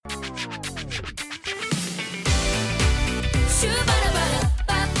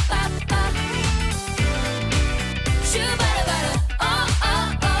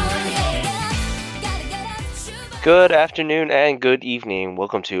Good afternoon and good evening.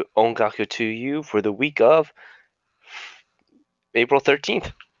 Welcome to Ongaku to You for the week of April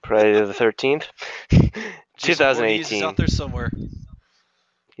 13th, Friday the 13th, Jason Voorhees is out 2018. there somewhere.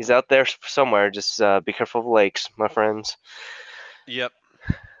 He's out there somewhere. Just be careful of the lakes, my friends. Yep.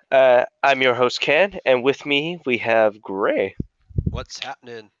 I'm your host, Ken, and with me we have Gray. What's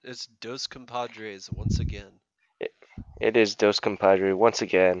happening? It's Dos Compadres once again. It is Dos Compadre once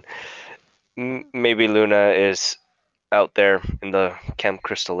again. Maybe Luna is out there in the Camp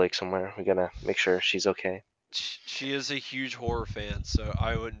Crystal Lake somewhere. We gotta make sure she's okay. She is a huge horror fan, so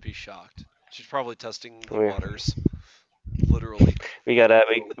I wouldn't be shocked. She's probably testing the We, waters, literally. we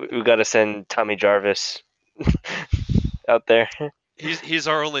gotta send Tommy Jarvis out there. He's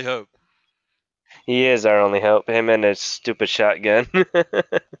our only hope. He is our only hope. Him and his stupid shotgun.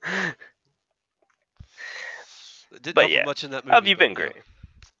 It didn't But help him yeah, much in that movie. how have you but, been, Gray?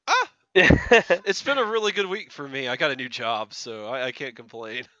 Ah, Whoa, it's been a really good week for me. I got a new job, so I can't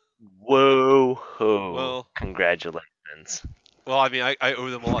complain. ho! Well, Congratulations. I mean, I owe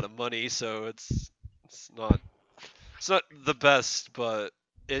them a lot of money, so it's not the best, but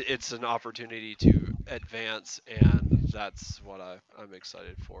it's an opportunity to advance, and that's what I'm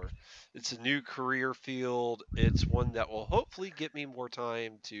excited for. It's a new career field. It's one that will hopefully get me more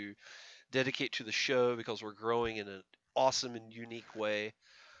time to dedicate to the show because we're growing in an awesome and unique way.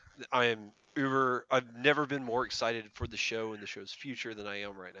 I am uber. I've never been more excited for the show and the show's future than I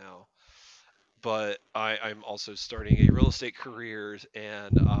am right now. But I'm also starting a real estate career,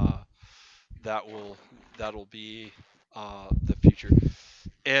 and that will that'll be the future.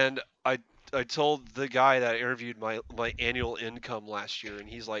 And I told the guy that I interviewed my annual income last year, and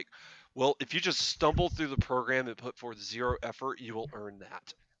he's like, "Well, if you just stumble through the program and put forth zero effort, you will earn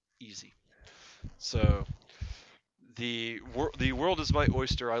that easy." So the world is my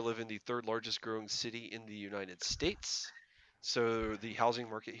oyster. I live in the third largest growing city in the United States, so the housing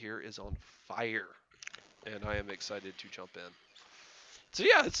market here is on fire, and I am excited to jump in. So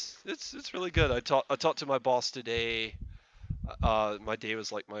yeah, it's really good. I talked to my boss today. My day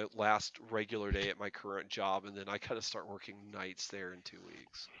was like my last regular day at my current job, and then I gotta start working nights there in 2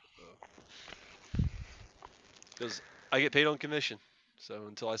 weeks. Because I get paid on commission, so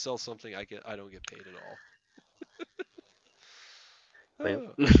until I sell something, I don't get paid at all.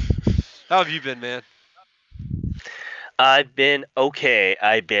 Well, Oh. How have you been, man? I've been okay.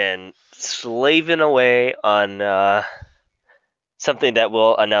 I've been slaving away on something that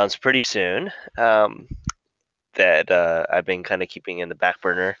we'll announce pretty soon. That I've been kind of keeping in the back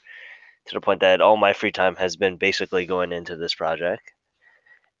burner to the point that all my free time has been basically going into this project.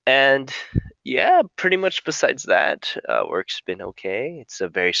 And yeah, pretty much besides that, work's been okay. It's a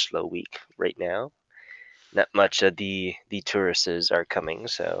very slow week right now. Not much of the tourists are coming,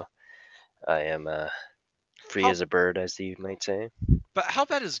 so I am free How as a bird, as you might say. but how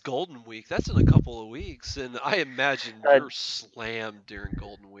bad is Golden Week? That's in a couple of weeks, and I imagine Uh, you're slammed during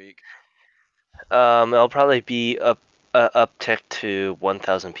Golden Week. it'll probably be uptick to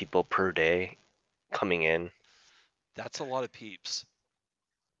 1,000 people per day coming in. That's a lot of peeps.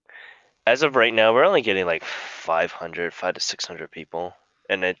 As of right now, we're only getting like 500, 5 to 600 people,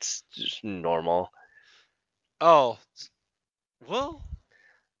 and it's just normal. Oh, well,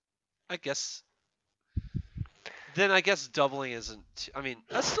 I guess I guess doubling isn't. I mean,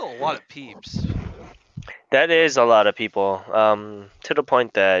 that's still a lot of peeps. That is a lot of people. To the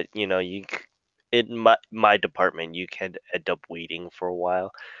point that in my department, you can end up waiting for a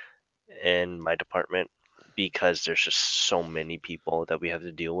while in my department because there's just so many people that we have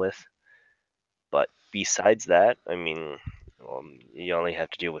to deal with. But besides that, I mean, you only have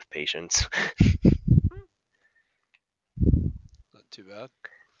to deal with patients, Not too bad.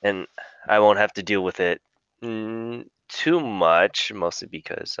 and I won't have to deal with it too much, mostly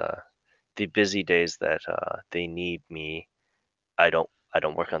because the busy days that they need me, I don't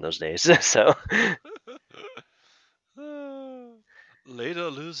work on those days. So Later,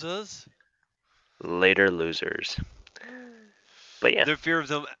 losers. later losers. But yeah, No fear of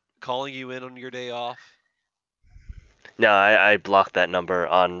them calling you in on your day off. no, I blocked that number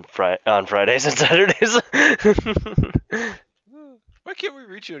on Fridays and Saturdays. Why can't we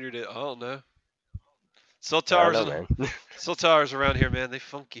reach you on your day? I don't know. Cell I don't towers know, and man. cell towers around here, man. They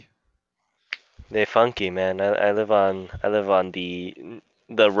funky. They funky, man. I live on the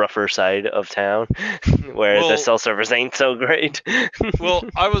rougher side of town, where the Well, cell service ain't so great.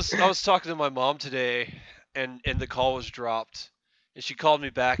 I was talking to my mom today, and the call was dropped, and she called me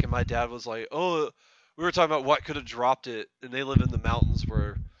back, and my dad was like, "Oh, we were talking about what could have dropped it," and they live in the mountains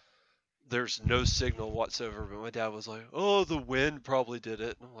where there's no signal whatsoever. But my dad was like, "Oh, the wind probably did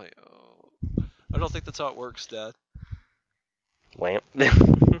it," and I'm like, "Oh, I don't think that's how it works, Dad. Lamp.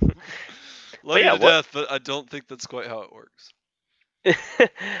 Love But you yeah, to what death, but I don't think that's quite how it works.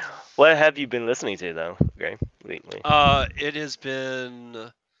 what have you been listening to though, Gray, lately? It has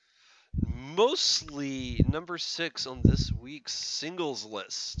been mostly number 6 on this week's singles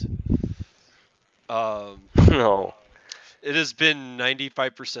list. Um, No. it has been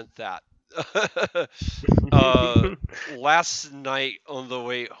 95% that. uh, Last night on the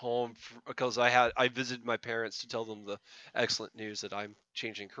way home, because I visited my parents to tell them the excellent news that I'm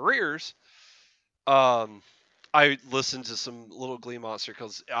changing careers. Um, I listened to some Little Glee Monster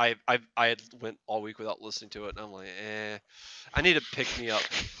because I had went all week without listening to it, and I'm like, I need to pick me up.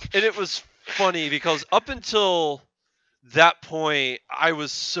 And it was funny because up until that point, I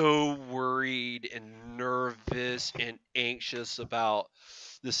was so worried and nervous and anxious about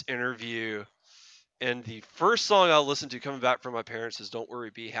this interview. And the first song I listened to coming back from my parents is "Don't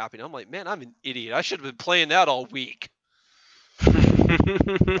Worry, Be Happy." And I'm like, man, I'm an idiot. I should have been playing that all week.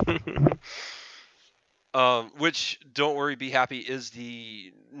 Which "Don't Worry, Be Happy" is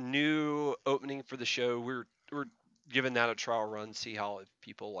the new opening for the show. We're giving that a trial run, see how if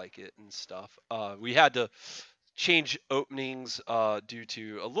people like it and stuff. We had to change openings due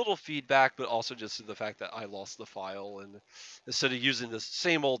to a little feedback, but also just to the fact that I lost the file, and instead of using the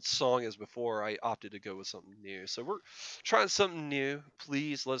same old song as before, I opted to go with something new. So we're trying something new.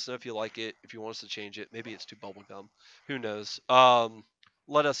 Please let us know if you like it. If you want us to change it, maybe it's too bubblegum. Who knows?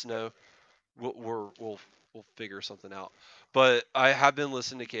 Let us know. We'll figure something out. But I have been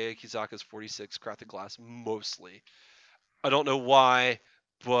listening to Kei Kizaka's 46 Crack the Glass mostly. I don't know why,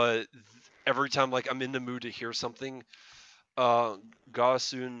 but every time like I'm in the mood to hear something, uh,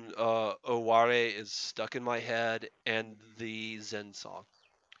 Gasun Oware is stuck in my head, and the Zen song.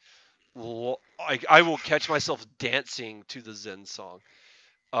 I will catch myself dancing to the Zen song.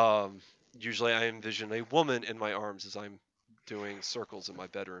 Um, Usually I envision a woman in my arms as I'm doing circles in my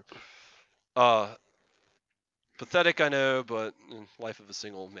bedroom. Uh, Pathetic, I know, but life of a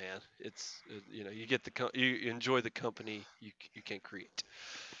single man. You get you enjoy the company you can create.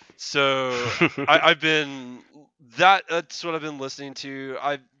 So I've been that's what I've been listening to.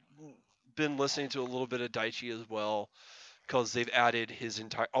 I've been listening to a little bit of Daichi as well because they've added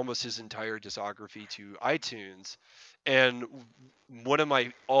almost his entire discography to iTunes, and one of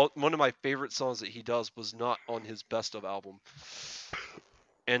my favorite songs that he does was not on his best of album,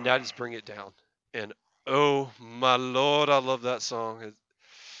 and that is Bring It Down. And oh my lord, I love that song. It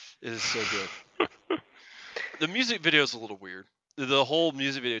is so good. The music video is a little weird. The whole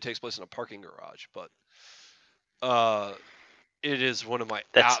music video takes place in a parking garage, but uh, it is one of my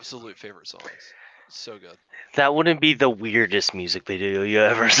That's absolute favorite songs. So good. that wouldn't be the weirdest music video you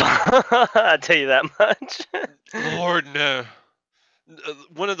ever saw. I'll tell you that much. Lord no.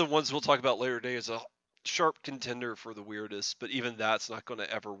 One of the ones we'll talk about later today is a sharp contender for the weirdest, but even that's not going to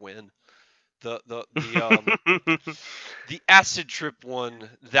ever win. The acid trip one,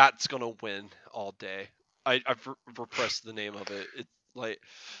 that's going to win all day. I've repressed the name of it. It like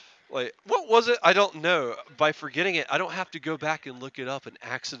what was it? I don't know. By forgetting it, I don't have to go back and look it up and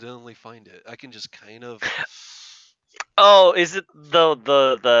accidentally find it. I can just kind of Oh, is it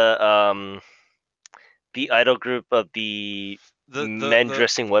the idol group of the men the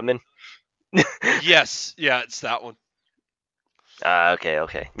dressing women? yes, yeah, it's that one.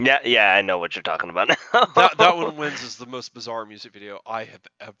 Okay. Yeah, I know what you're talking about now. That one wins as the most bizarre music video I have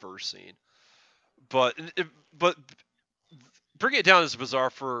ever seen. But but Bring It Down is bizarre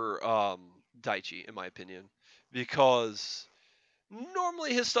for Daichi, in my opinion, because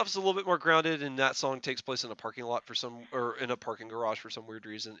normally his stuff is a little bit more grounded, and that song takes place in a parking lot or in a parking garage for some weird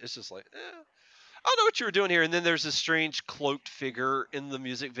reason. It's just like, I don't know what you were doing here. And then there's this strange cloaked figure in the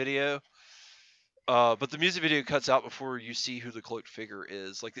music video. But the music video cuts out before you see who the cloaked figure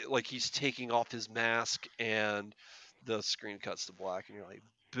is. Like he's taking off his mask, and the screen cuts to black, and you're like,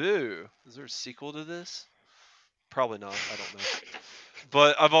 "Boo! Is there a sequel to this?" Probably not. I don't know.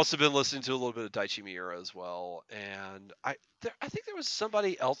 But I've also been listening to a little bit of Daichi Miura as well, and I think there was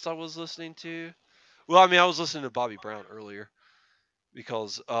somebody else I was listening to. Well, I mean, I was listening to Bobby Brown earlier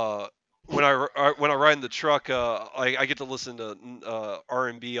because when I ride in the truck, I get to listen to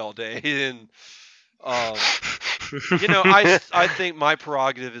R&B all day, and um, I think my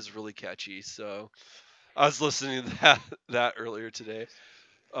prerogative is really catchy, so I was listening to that earlier today.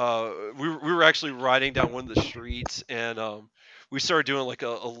 We were actually riding down one of the streets, and we started doing like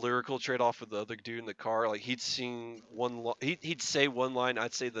a lyrical trade off with the other dude in the car. Like he'd sing he'd say one line,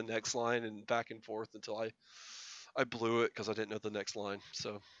 I'd say the next line, and back and forth until I blew it because I didn't know the next line.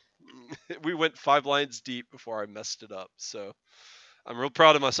 So we went 5 lines deep before I messed it up. So I'm real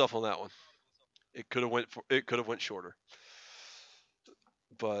proud of myself on that one. It could have went shorter.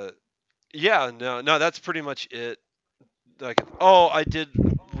 But yeah, no, that's pretty much it. I did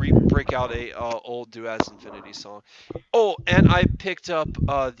break out a old Duaz Infinity song. Oh, and I picked up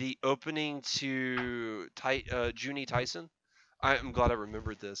the opening to Junie Tyson. I'm glad I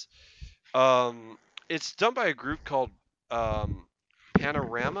remembered this. It's done by a group called um,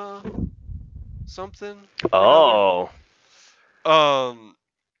 Panorama something or another. Oh, Um,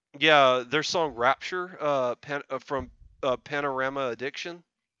 yeah, their song Rapture from Panorama Addiction.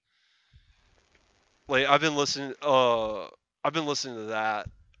 Like I've been listening to that.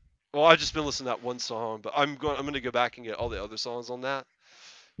 Well, I've just been listening to that one song, but I'm going to go back and get all the other songs on that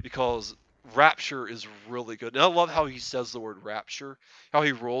because Rapture is really good. And I love how he says the word rapture, how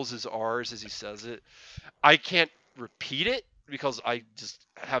he rolls his R's as he says it. I can't repeat it because I just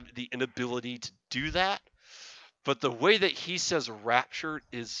have the inability to do that. But the way that he says rapture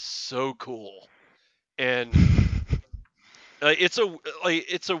is so cool. And it's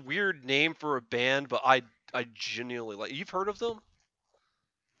a weird name for a band, but I genuinely like. You've heard of them?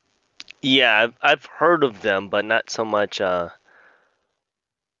 yeah, I've heard of them, but not so much.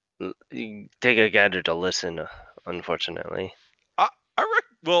 Take a gander to listen, unfortunately.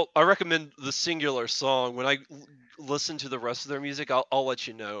 I recommend the singular song. When I listen to the rest of their music, I'll let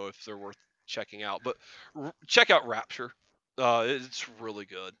you know if they're worth checking out. But check out Rapture. It's really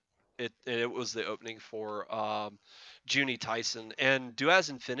good. It was the opening for Junie Tyson, and Duaz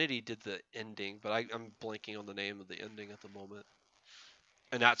Infinity did the ending, but I'm blanking on the name of the ending at the moment,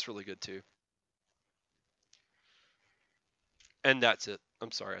 and that's really good too. And that's it.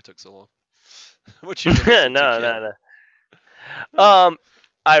 I'm sorry I took so long. What you been No, listening to, no, kid? no.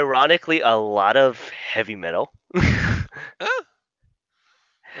 Ironically, a lot of heavy metal. Ah,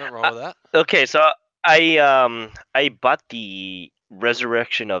 nothing wrong with that. Okay, so I bought the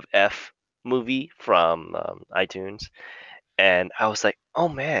Resurrection of F movie from iTunes, and I was like, oh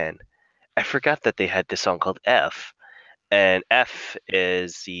man, I forgot that they had this song called F, and F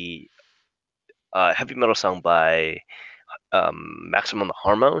is the heavy metal song by Maximum the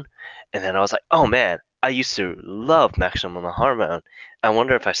Hormone, and then I was like, oh man, I used to love Maximum the Hormone. I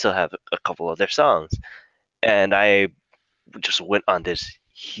wonder if I still have a couple of their songs, and I just went on this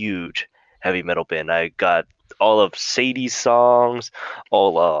huge heavy metal bin. I got all of Sadie's songs,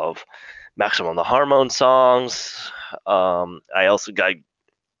 all of Maximum the Hormone songs. I also got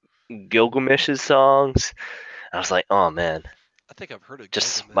Gilgamesh's songs. I was like, oh man, I think I've heard of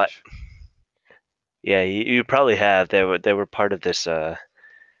just my Gilgamesh. yeah. You probably have. They were part of this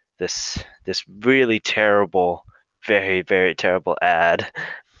really terrible, very very terrible ad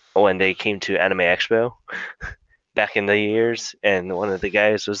when they came to Anime Expo back in the years, and one of the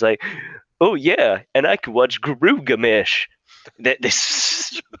guys was like, "Oh yeah, and I could watch Gilgamesh." They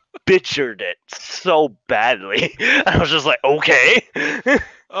butchered it so badly. I was just like, okay.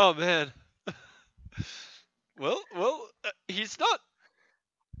 Oh man. Well, he's not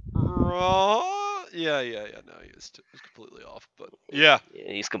wrong. Yeah. No, he was completely off. But yeah,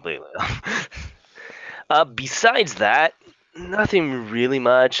 He's completely off. Besides that, nothing really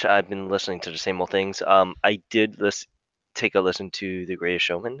much. I've been listening to the same old things. I did take a listen to The Greatest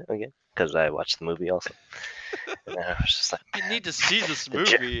Showman again because I watched the movie also, and I was just like, I need to see this the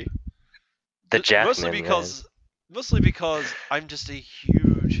ja- movie. the Mostly Jackman man. because, mostly because I'm just a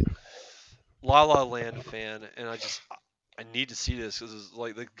huge La La Land fan, and I need to see this because it's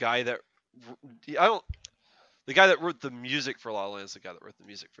like the guy that I don't the guy that wrote the music for La La Land is the guy that wrote the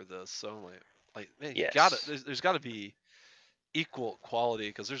music for this. So I'm like man, you got it. Yes. There's got to be equal quality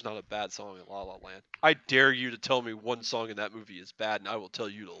because there's not a bad song in La La Land. I dare you to tell me one song in that movie is bad, and I will tell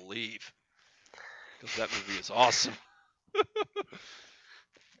you to leave because that movie is awesome.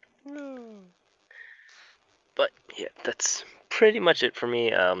 But yeah, that's pretty much it for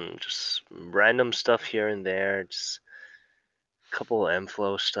me. Just random stuff here and there, just a couple of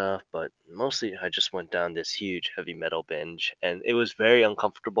M-Flow stuff, but mostly I just went down this huge heavy metal binge, and it was very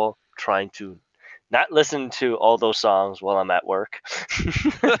uncomfortable trying to not listen to all those songs while I'm at work.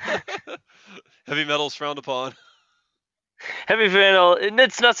 Heavy metal's frowned upon. Heavy metal, and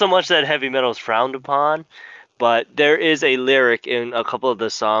it's not so much that heavy metal is frowned upon, but there is a lyric in a couple of the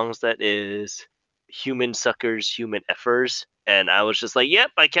songs that is human suckers, human effers. And I was just like,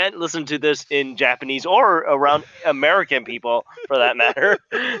 yep, I can't listen to this in Japanese or around American people for that matter.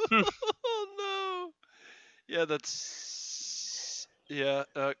 Oh no. Yeah, that's yeah.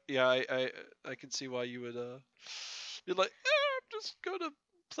 I can see why you would be like, I'm just gonna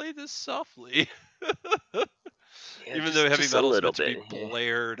play this softly. Yeah, Even though heavy just a metal is little meant to bit. be Yeah.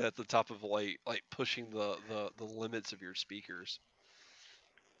 blared at the top of like pushing the limits of your speakers.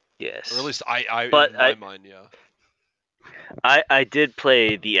 Yes. Or at least I But in my mind, yeah. I did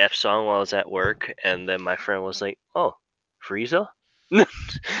play the F song while I was at work, and then my friend was like, "Oh, Frieza."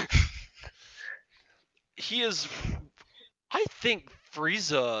 He is. I think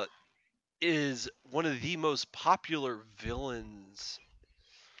Frieza is one of the most popular villains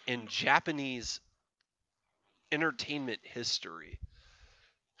in Japanese entertainment history.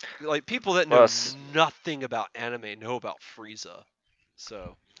 Like people that Well, know nothing about anime know about Frieza.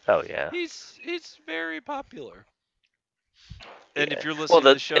 So oh yeah, he's very popular. And if yeah. you're Well, listening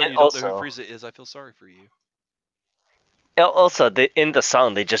to the show and and you don't know who also Frieza is, I feel sorry for you. in the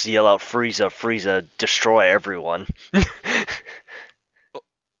song they just yell out Frieza, Frieza, destroy everyone. Well,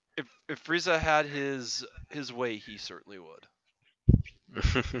 if Frieza had his way, he certainly would.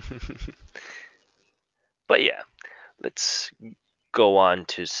 But yeah, let's go on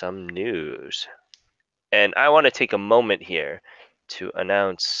to some news. And I want to take a moment here to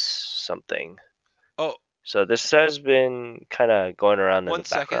announce something. Oh, So this has been kind of going around in the 1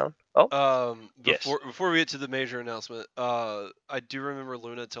 second. background. Oh, yes. Before we get to the major announcement, I do remember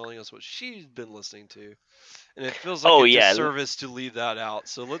Luna telling us what she's been listening to, and it feels like Oh a yeah. disservice to leave that out.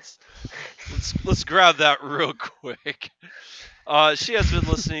 So let's grab that real quick. She has been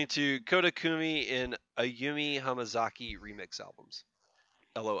listening to Kodakumi and Ayumi Hamazaki remix albums.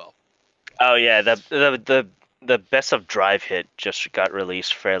 LOL. Oh yeah. The best of Drive hit just got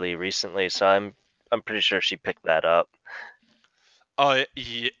released fairly recently, so I'm pretty sure she picked that up. Oh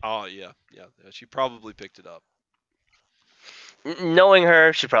yeah. Oh yeah. Yeah. She probably picked it up. Knowing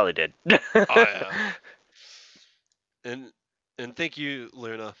her, she probably did. Oh yeah. And thank you,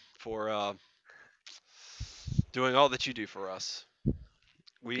 Luna, for doing all that you do for us.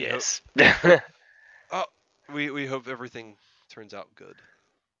 We hope Yes. oh we hope everything turns out good.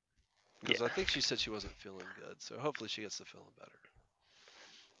 Because Yeah. I think she said she wasn't feeling good, so hopefully she gets to feeling better.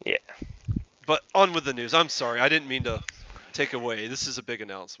 Yeah. But on with the news. I'm sorry, I didn't mean to take away. This is a big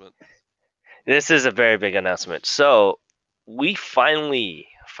announcement. This is a very big announcement. So we finally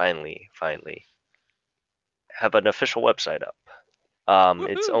have an official website up.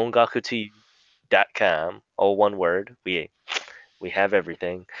 It's Woohoo! ongakuto.com, all one word. We have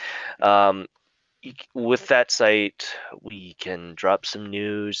everything. Um, with that site, we can drop some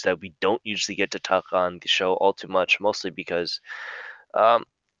news that we don't usually get to talk on the show all too much, mostly because, um,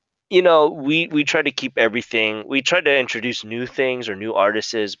 we try to keep everything. We try to introduce new things or new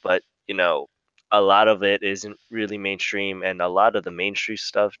artists, but a lot of it isn't really mainstream, and a lot of the mainstream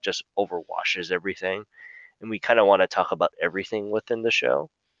stuff just overwashes everything. And we kind of want to talk about everything within the show,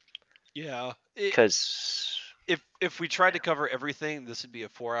 Yeah. because If we tried to cover everything, this would be a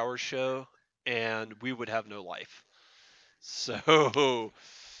 4-hour show, and we would have no life. So,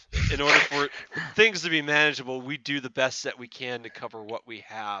 in order for things to be manageable, we do the best that we can to cover what we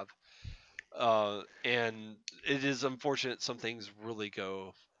have. And it is unfortunate some things really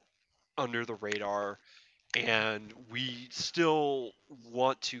go under the radar, and we still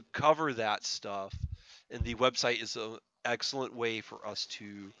want to cover that stuff. And the website is an excellent way for us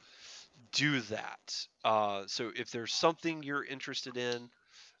to do that. So if there's something you're interested in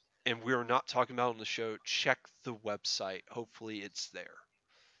and we're not talking about on the show, check the website. Hopefully it's there.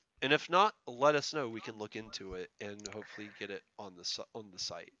 And if not, let us know. We can look into it and hopefully get it on the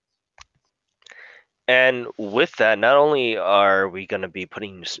site. and with that, not only are we going to be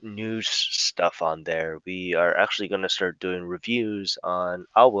putting news stuff on there, we are actually going to start doing reviews on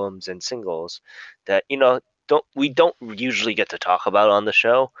albums and singles that don't usually get to talk about on the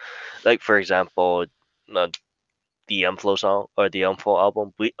show. Like for example, uh, the Umflo song or the Umflo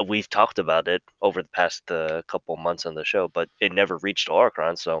album. We've talked about it over the past couple months on the show, but it never reached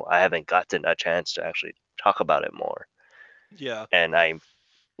Oricron, so I haven't gotten a chance to actually talk about it more. Yeah, And I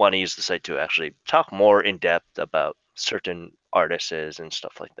want to use the site to actually talk more in depth about certain artists and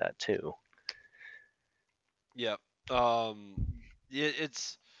stuff like that too. yeah. Um,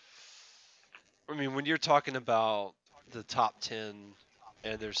 it's. I mean, when you're talking about the top 10,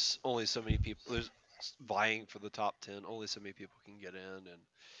 and there's only so many people, there's vying for the top 10. Only so many people can get in, and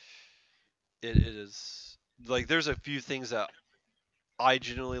it is like there's a few things that I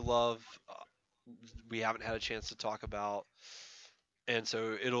genuinely love. We haven't had a chance to talk about, and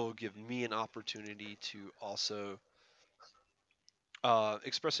so it'll give me an opportunity to also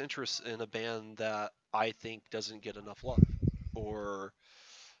express interest in a band that I think doesn't get enough love, or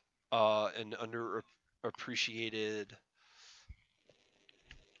an underappreciated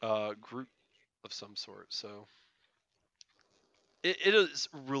group of some sort. So it is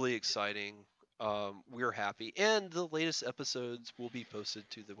really exciting. We're happy, and the latest episodes will be posted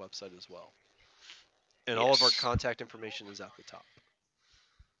to the website as well. And all of our Yes. contact information is at the top.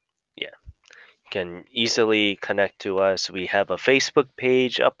 can easily connect to us. We have a Facebook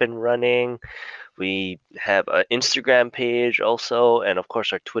page up and running. We have an Instagram page also, and of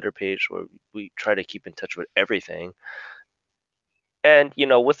course our Twitter page where we try to keep in touch with everything. And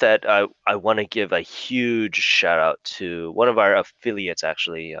with that, I want to give a huge shout out to one of our affiliates.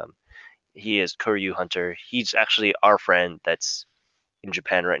 Actually, he is Kuryu Hunter. He's actually our friend that's in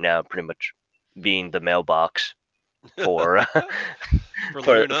Japan right now, pretty much being the mailbox for For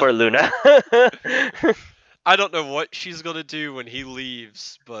for Luna. for Luna. I don't know what she's gonna do when he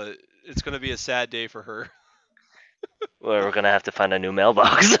leaves, but it's gonna be a sad day for her. We're gonna have to find a new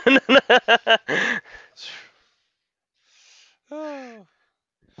mailbox. Oh.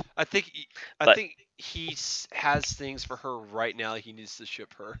 I think I But think he has things for her right now. He needs to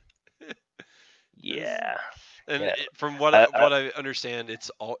ship her. yeah, And yeah. from I, I, what I understand, it's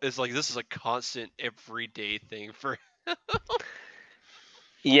like this is a constant everyday thing for.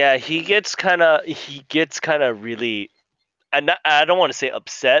 yeah, he gets kind of really. I don't want to say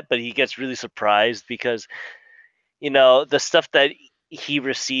upset, but he gets really surprised because the stuff that he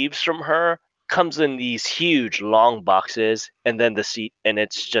receives from her comes in these huge long boxes, and then and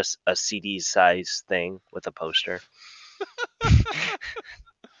it's just a CD size thing with a poster.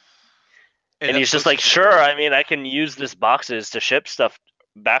 And And that he's just like, poster's sure, important. I mean, I can use this boxes to ship stuff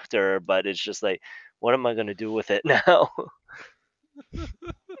back to her, but it's just like, what am I gonna do with it now?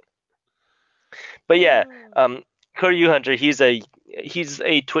 But yeah, um, Koryu Hunter, he's a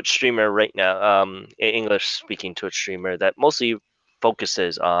Twitch streamer right now, an English speaking Twitch streamer that mostly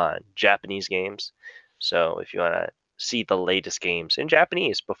focuses on Japanese games. So if you wanna see the latest games in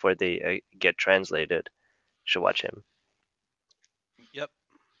Japanese before they get translated, you should watch him. Yep.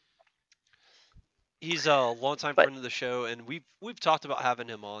 He's a longtime But friend of the show, and we've talked about having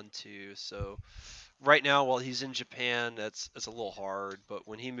him on too. So right now, while he's in Japan, it's a little hard. But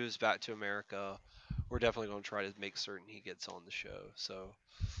when he moves back to America, we're definitely going to try to make certain he gets on the show. So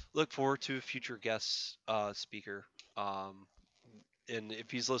look forward to a future guest speaker. Um, and if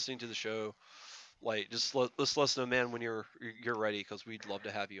he's listening to the show, like just let us know, man, when you're ready, because we'd love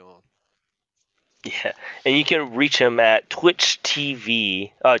to have you on. yeah, and you can reach him at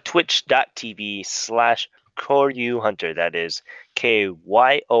twitch.tv/Koryu Hunter. That is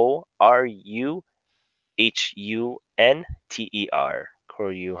KYORUHUNTER.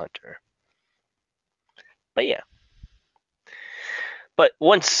 Koryu Hunter. But yeah, but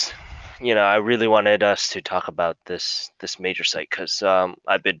once I really wanted us to talk about this major site because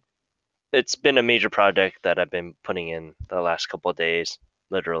it's been a major project that I've been putting in the last couple of days,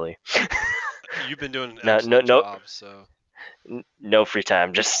 literally. You've been doing an No, no, excellent no, job. So no free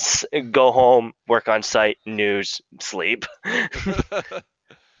time. Just go home, work on site, news, sleep.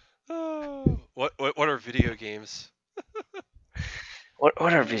 what are video games?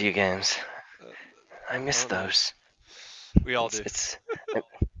 What are video games? Uh, I I miss don't know. those. We all It's, do. it's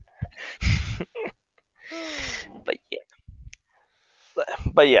but yeah,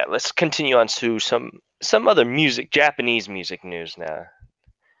 but yeah. Let's continue on to some other Japanese music news now.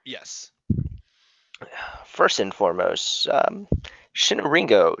 Yes. First and foremost, Shin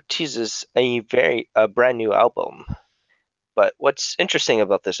Ringo teases a brand new album. But what's interesting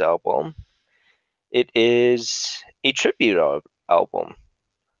about this album, it is a album,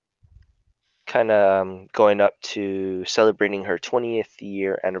 kind of going up to celebrating her 20th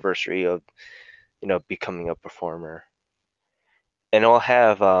year anniversary of becoming a performer, and it'll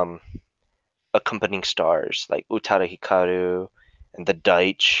have accompanying stars like Utada Hikaru and the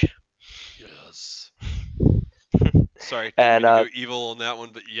Deitch. Yes. Sorry, didn't And mean to go evil on that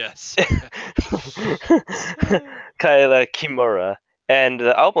one, but yes. Kaela Kimura. And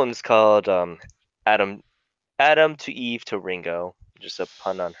the album's called Adam Adam to Eve to Ringo. Just a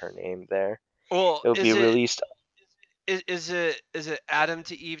pun on her name there. Well, It'll be released. is it Adam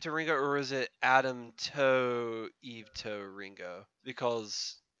to Eve to Ringo, or is it Adam to Eve to Ringo?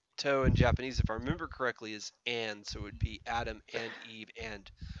 Because to in Japanese, if I remember correctly, is and, so it would be Adam and Eve and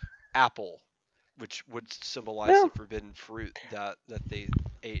apple, which would symbolize the Well, forbidden fruit that they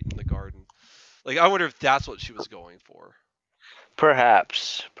ate in the garden. Like, I wonder if that's what she was going for.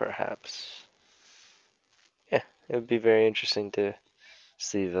 perhaps. Yeah, it would be very interesting to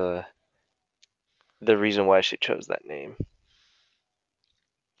see the reason why she chose that name.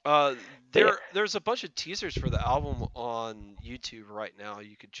 Uh, But yeah, there's a bunch of teasers for the album on YouTube right now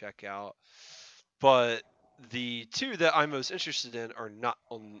you could check out, but the two that I'm most interested in are not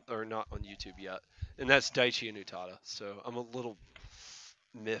on YouTube yet, and that's Daichi and Utada. So I'm a little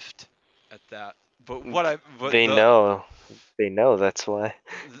miffed at that. But they know. They know that's why.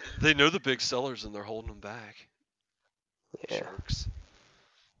 they know the big sellers and they're holding them back. Yeah. Jerks.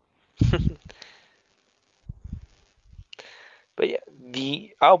 But yeah,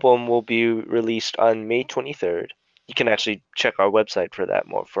 the album will be released on May 23rd. You can actually check our website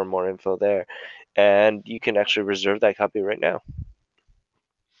for more info there, and you can actually reserve that copy right now.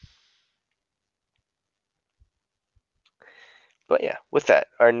 But yeah, with that,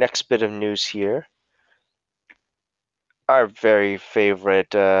 our next bit of news here, our very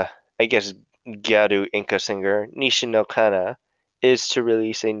favorite, I guess, Gyaru Inca singer Nishino Kana is to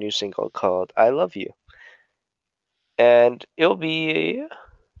release a new single called "I Love You," and it'll be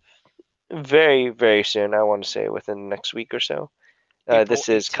very, very soon. I want to say within the next week or so. April This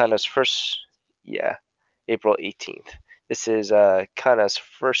is 18th. Kana's first, yeah, April 18th. This is Kana's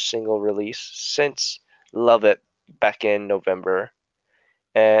first single release since Love It back in November,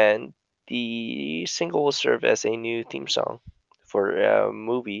 and the single will serve as a new theme song for a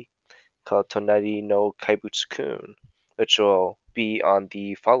movie called Tonari no Kaibutsu-kun, which will be on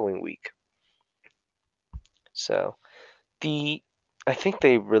the following week. So the I think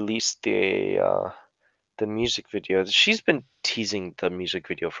they released the music video. She's been teasing the music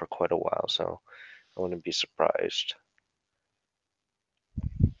video for quite a while, so I wouldn't be surprised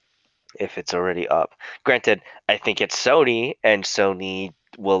if it's already up. Granted, I think it's Sony, and Sony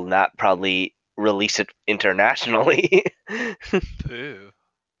will not probably release it internationally. Boo.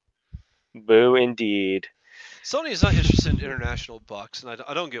 Boo, indeed. Sony is not interested in international bucks, and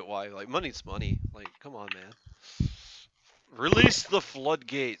I don't get why. Like, money's money. Like, come on, man. Release the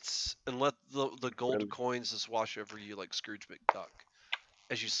floodgates and let the gold coins just wash over you like Scrooge McDuck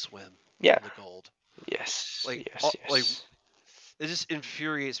as you swim Yeah. in the gold. Yes. Like, Yes. like Yes. it just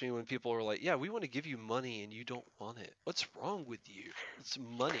infuriates me when people are like, "Yeah, we want to give you money and you don't want it. What's wrong with you? It's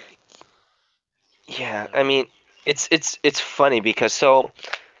money." Yeah. I Whatever. mean, it's funny because so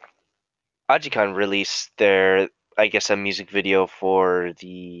Ajicon released their, I guess, a music video for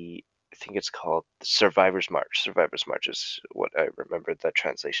the, I think it's called Survivors March. Survivors March is what I remember the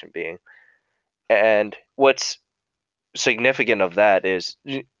translation being. And what's significant of that is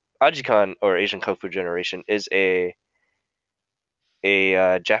Ajicon, or Asian Kung Fu Generation, is a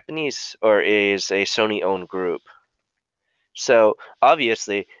Japanese, or is a Sony owned group. So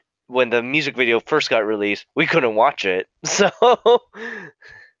obviously, when the music video first got released, we couldn't watch it. So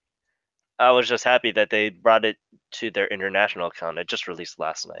I was just happy that they brought it to their international account. It just released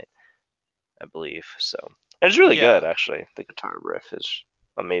last night, I believe. So and it's really good, Yeah, actually. The guitar riff is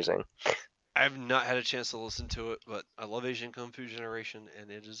amazing. I've not had a chance to listen to it, but I love Asian Kung Fu Generation,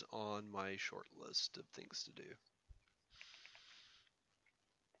 and it is on my short list of things to do.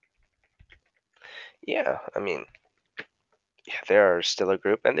 Yeah, I mean, yeah, they are still a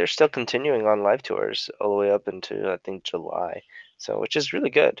group, and they're still continuing on live tours all the way up into, I think, July. So which is really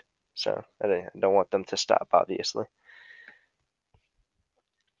good. So I don't want them to stop, obviously.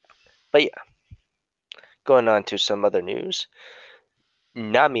 But yeah, going on to some other news.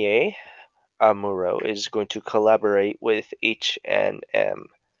 Namie Amuro is going to collaborate with H&M.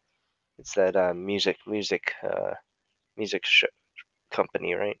 It's that music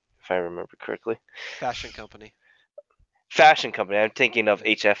company, right? If I remember correctly. Fashion company. Fashion company. I'm thinking of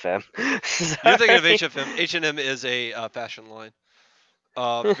Yeah. HFM. You're thinking of Sorry. H&M. H&M is a fashion line.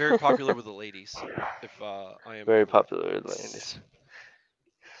 Very popular with the ladies, if I am Very correct. popular with ladies.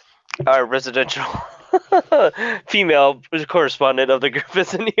 Our residential female correspondent of the group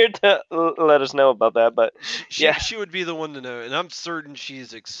isn't here to let us know about that, but yeah, She would be the one to know, and I'm certain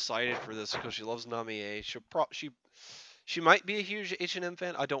she's excited for this because she loves Namie. She might be a huge H&M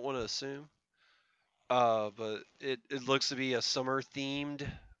fan. I don't want to assume. But it looks to be a summer themed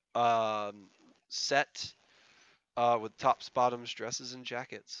set with tops, bottoms, dresses, and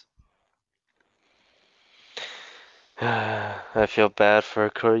jackets. I feel bad for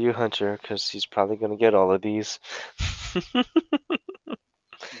Koryu Hunter because he's probably gonna get all of these.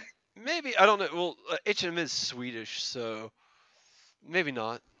 Maybe I don't know. Well, H&M is Swedish, so maybe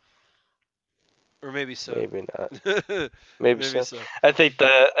not, or maybe so. Maybe not. Maybe Maybe so. so. I think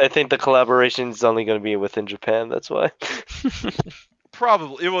the collaboration is only gonna be within Japan. That's why.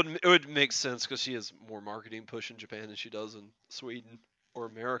 Probably it would make sense because she has more marketing push in Japan than she does in Sweden or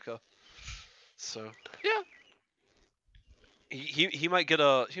America. So yeah, he might get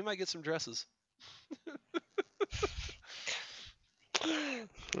some dresses.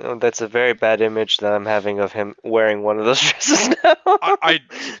 Oh, that's a very bad image that I'm having of him wearing one of those dresses now.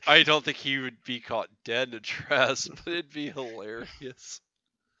 I don't think he would be caught dead in a dress, but it'd be hilarious.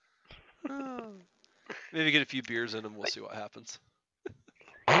 Maybe get a few beers in him. We'll see what happens.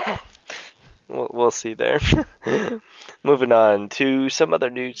 We'll see there. Moving on to some other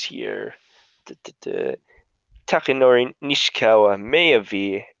news here. Takanori Nishikawa, Mei of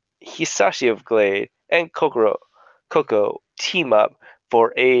V, Hisashi of Glade, and Coco team up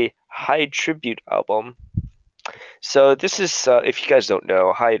for a Hyde tribute album. So this is, if you guys don't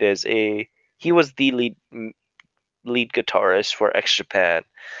know, Hyde is he was the lead guitarist for X Japan.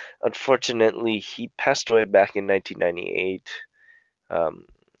 Unfortunately, he passed away back in 1998, um,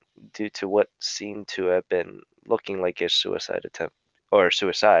 due to what seemed to have been looking like a suicide attempt, or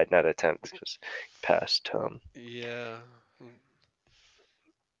suicide, not attempt, because he passed. Yeah.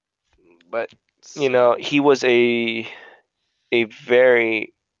 But Sad. he was a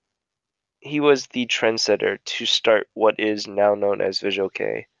very he was the trendsetter to start what is now known as Visual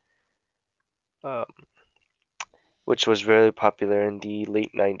Kei, um, which was very popular in the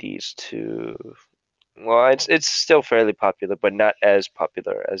late 90s to, well, it's still fairly popular, but not as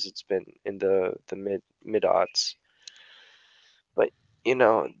popular as it's been in the mid aughts. But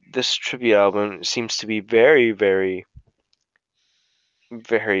this tribute album seems to be very, very,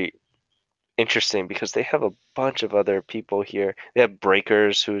 very interesting because they have a bunch of other people here. They have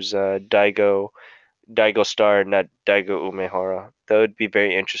Breakers, who's Daigo Star, not Daigo Umehara. That would be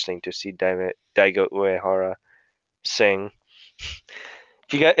very interesting to see Daigo Umehara sing.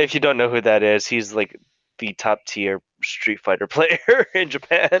 If you don't know who that is, he's like the top tier Street Fighter player in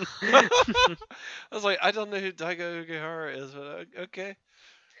Japan. I was like, I don't know who Daigo Ugehara is, but okay.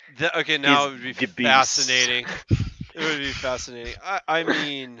 Okay, now He's it would be the beast. fascinating. It would be fascinating. I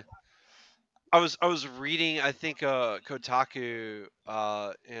mean, I was reading, I think, Kotaku,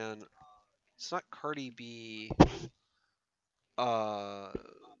 and it's not Cardi B. Uh,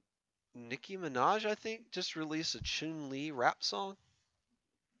 Nicki Minaj, I think, just released a Chun Li rap song.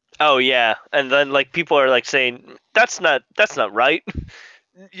 Oh yeah, and then like people are like saying that's not right.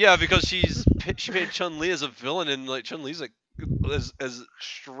 Yeah, because she made Chun Li as a villain, and like Chun Li's like as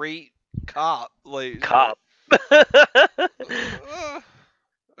straight cop. Like, Cop. uh,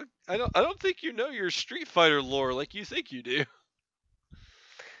 I don't think you know your Street Fighter lore like you think you do.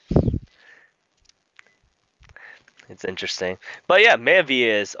 It's interesting. But yeah, Mayavi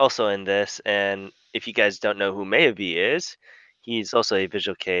is also in this, and if you guys don't know who Mayavi is, he's also a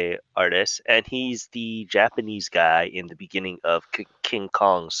Visual Kei artist, and he's the Japanese guy in the beginning of King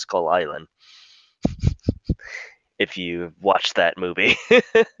Kong Skull Island. If you watched that movie,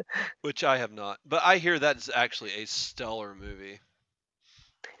 Which I have not, but I hear that is actually a stellar movie.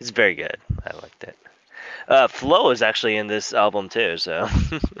 it's very good. I liked it. Flo is actually in this album too, so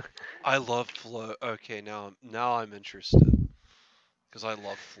I love Flow. Okay, now I'm interested because I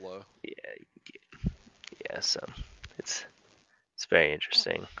love Flow. yeah, so it's it's very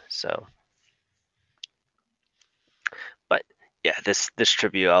interesting. So, but yeah, this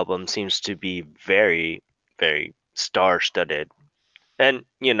tribute album seems to be very, very star-studded, and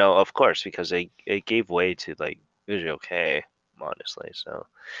of course, because it gave way to like Visual Kei, honestly. So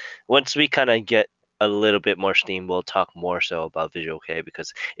once we kind of get a little bit more steam, we'll talk more so about Visual Kei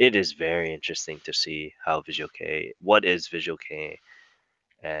because it is very interesting to see what is Visual Kei,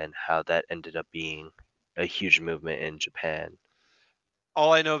 and how that ended up being a huge movement in Japan.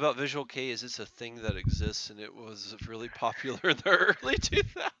 All I know about Visual Kei is it's a thing that exists and it was really popular in the early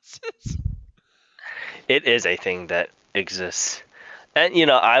 2000s. It is a thing that exists. And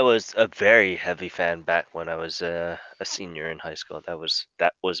I was a very heavy fan back when I was a senior in high school. That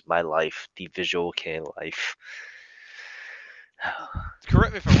was my life, the Visual Kei life.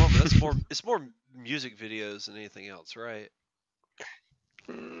 Correct me if I'm wrong, but it's more music videos than anything else, right?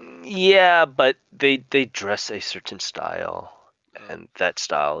 Yeah, but they dress a certain style, Uh, and that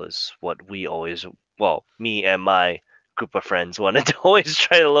style is what we always, well, me and my group of friends wanted to always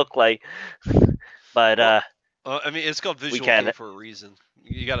try to look like. But well, I mean, it's called we Visual Kei can, for a reason.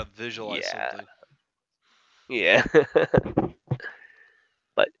 You got to visualize yeah, something. yeah.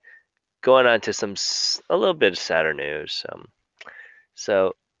 But going on to a little bit of sadder news.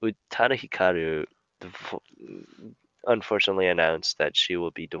 So Utada Hikaru unfortunately announced that she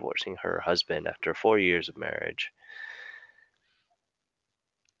will be divorcing her husband after 4 years of marriage.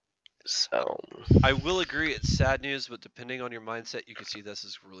 So I will agree it's sad news, but depending on your mindset, you can see this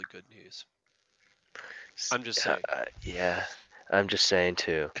as really good news. I'm just saying. yeah, I'm just saying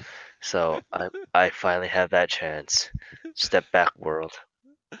too. So I finally have that chance. Step back, world.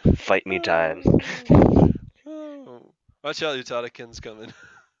 Fight me, time. Oh. Watch out, Utadakin's coming.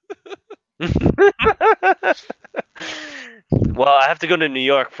 Well, I have to go to New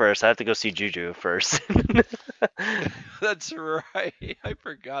York first. I have to go see Juju first. That's right. I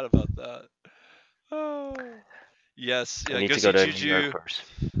forgot about that. Oh. Yes, I yeah, need go to go see to New York Juju. first.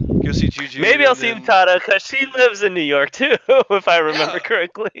 Go see Juju, Maybe I'll and see then Utada because she lives in New York too, if I remember yeah.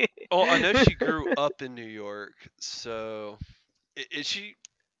 correctly. Oh, I know she grew up in New York, so she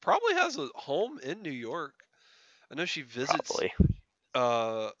probably has a home in New York. I know she visits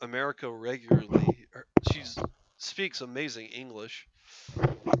probably. America regularly. She speaks amazing English.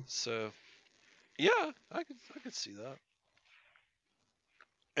 So yeah, I could see that.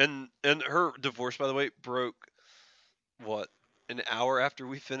 And her divorce, by the way, broke what, an hour after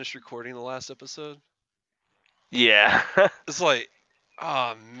we finished recording the last episode. Yeah. It's like,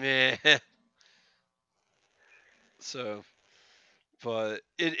 oh man. So, but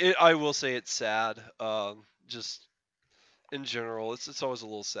it I will say it's sad. Just in general, it's always a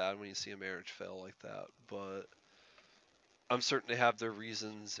little sad when you see a marriage fail like that. But I'm certain they have their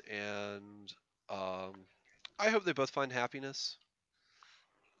reasons, and um, I hope they both find happiness.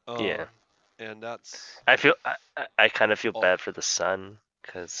 Yeah. Um, and that's I kind of feel all. bad for the son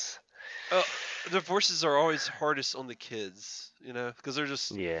because Uh, Divorces are always hardest on the kids, because they're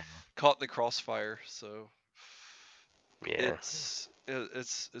just yeah, caught in the crossfire. So yeah.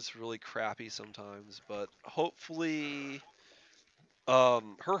 it's really crappy sometimes. But hopefully,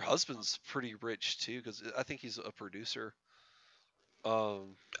 her husband's pretty rich too, because I think he's a producer.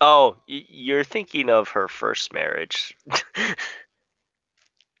 Um, Oh, you're thinking of her first marriage. of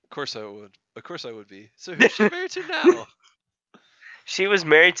course I would. Of course I would be. So who's she married to now? She was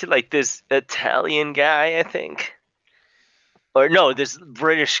married to like this Italian guy, I think. Or no, this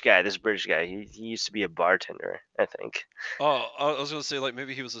British guy. This British guy. He used to be a bartender, I think. Oh, I was gonna say like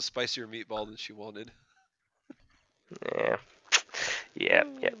maybe he was a spicier meatball than she wanted. Yeah. Yep.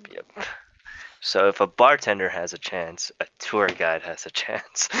 So if a bartender has a chance, a tour guide has a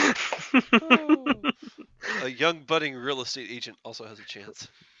chance. A young budding real estate agent also has a chance.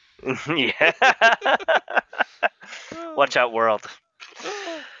 Yeah. Watch out, world.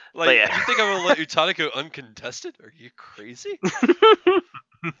 But Like, yeah. you think I'm gonna let Utana go uncontested? Are you crazy?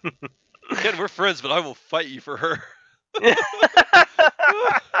 Ken, we're friends, but I will fight you for her.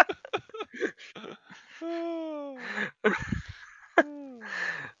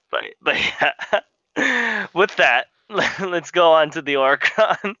 but yeah. With that, let's go on to the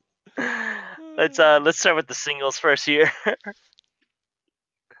Orcon. Let's start with the singles first here.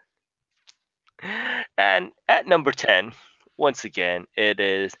 And at number 10, once again, it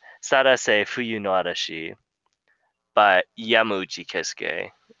is Sarase Fuyu no Arashi by Yamauchi Keisuke.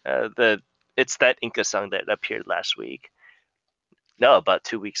 It's that Inca song that appeared last week. No, about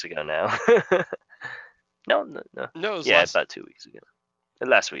 2 weeks ago now. No. No, it was Yeah, last. about 2 weeks ago.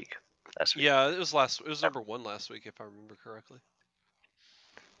 Last week. Last week. Yeah, it was last. It was number one last week, if I remember correctly.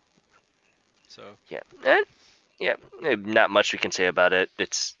 So. Yeah. And yeah, not much we can say about it.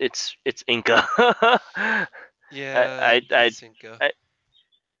 It's Inca. Yeah, I it's Inca. I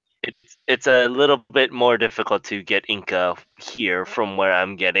it's a little bit more difficult to get Inca here from where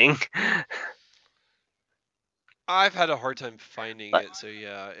I'm getting. I've had a hard time finding But it, so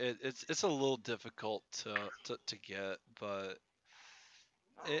yeah, it's a little difficult to get, but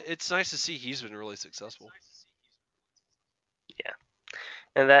it's nice to see he's been really successful. yeah,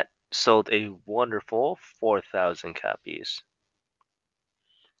 and that sold a wonderful 4,000 copies.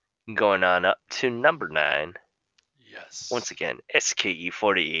 Going on up to number 9. Yes. Once again,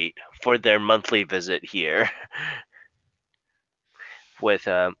 SKE48 for their monthly visit here with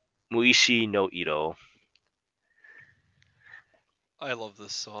Muishi no Iro. I love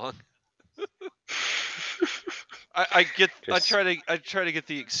this song. I try to get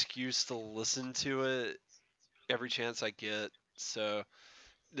the excuse to listen to it every chance I get. So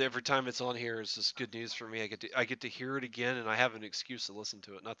every time it's on here is just good news for me. I get to hear it again, and I have an excuse to listen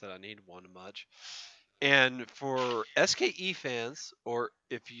to it. Not that I need one much. And for SKE fans, or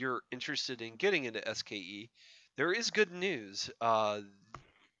if you're interested in getting into SKE, there is good news.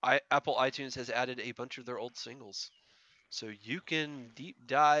 Apple iTunes has added a bunch of their old singles, so you can deep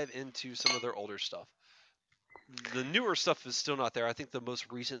dive into some of their older stuff. The newer stuff is still not there. I think the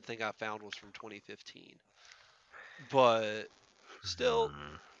most recent thing I found was from 2015, but still,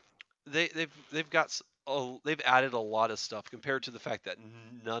 they've added a lot of stuff compared to the fact that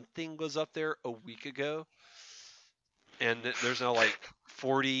nothing was up there a week ago, and there's now like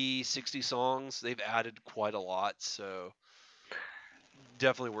 40, 60 songs. They've added quite a lot, so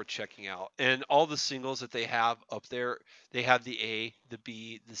definitely worth checking out. And all the singles that they have up there, they have the A, the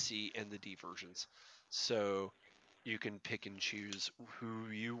B, the C, and the D versions. So you can pick and choose who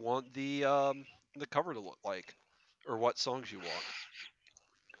you want the cover to look like, or what songs you want.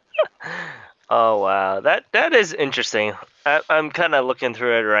 Oh wow, that is interesting. I'm kind of looking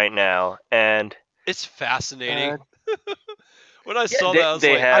through it right now, and It's fascinating. uh, When I yeah, saw that, they I was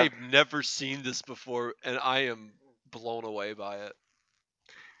they like, have. I've never seen this before, and I am blown away by it.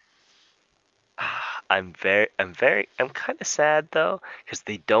 I'm kind of sad though because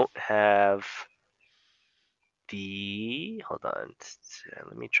they don't have hold on,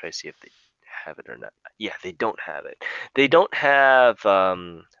 let me try to see if they have it or not. Yeah, they don't have it. They don't have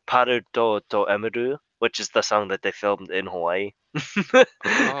Paruto to Emeru, which is the song that they filmed in Hawaii.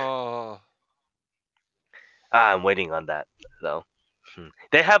 Oh, I'm waiting on that though.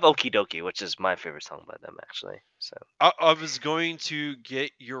 They have Okidoki, which is my favorite song by them actually. So I was going to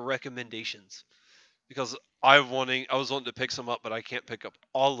get your recommendations because I was wanting to pick some up, but I can't pick up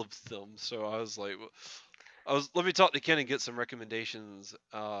all of them. So I was like, let me talk to Ken and get some recommendations,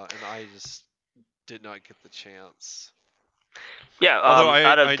 and I just did not get the chance. yeah, Although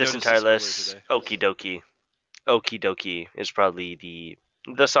out of I this noticed entire this earlier list, today. Okidoki is probably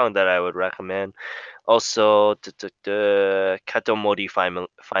the song that I would recommend. Also, Katomori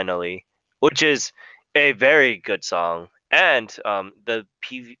finally, which is a very good song, and the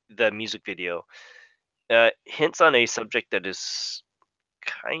music video hints on a subject that is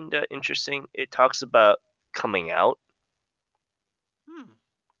kind of interesting. It talks about coming out, Hmm.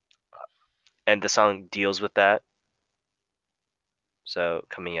 and the song deals with that. So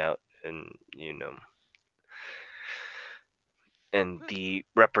coming out, and and the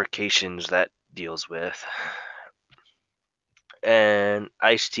repercussions that deals with. And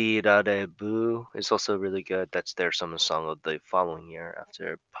Ice-T Boo is also really good. That's their summer song of the following year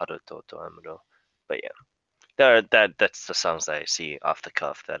after Paruto to Amuro. But yeah, that's the songs that I see off the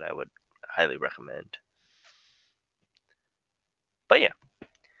cuff that I would highly recommend. But yeah,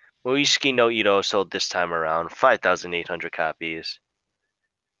 Muishiki no Ito sold this time around 5,800 copies.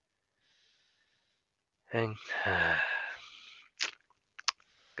 And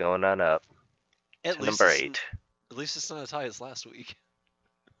going on up At to least number it's 8. at least it's not as high as last week.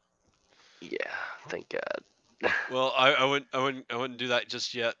 Yeah, thank God. Well, I wouldn't do that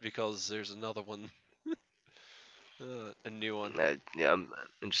just yet because there's another one, a new one. Yeah, I'm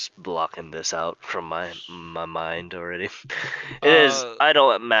just blocking this out from my mind already. It is Uh,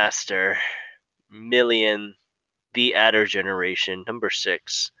 Idol Master Million, The Adder Generation, number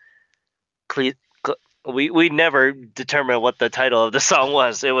 6. Cle- we never determined what the title of the song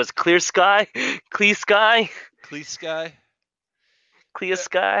was. It was Clear Sky, Clear Sky, Clee Sky. Clear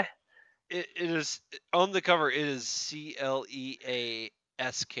Sky. It is on the cover. It is Cleasky.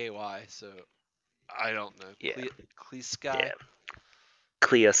 So I don't know. Yeah, Clee Sky. yeah,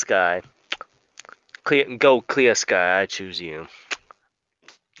 Clear Sky. Go Clear Sky. I choose you.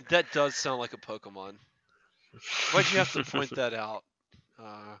 That does sound like a Pokemon. Why'd you have to point that out?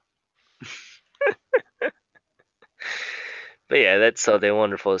 Uh, But yeah, that's so they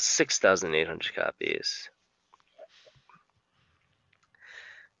wonderful. 6,800 copies.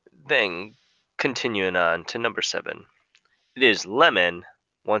 Then continuing on to number 7. It is Lemon,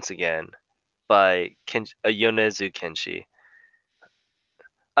 once again, by Yonezu Kenshi.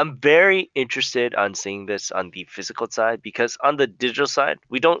 I'm very interested on seeing this on the physical side because on the digital side,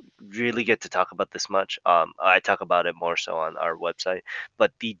 we don't really get to talk about this much. I talk about it more so on our website,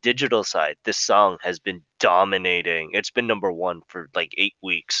 but the digital side, this song has been dominating. It's been number 1 for like 8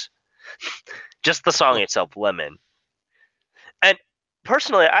 weeks. Just the song huh. itself, Lemon. And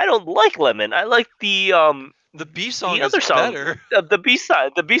personally, I don't like Lemon. I like The B the song is other song. better. The B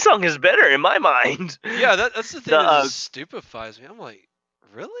side. The B song is better in my mind. Yeah, that's the thing The that just stupefies me. I'm like,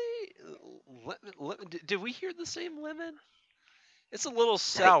 really? Did we hear the same lemon? It's a little I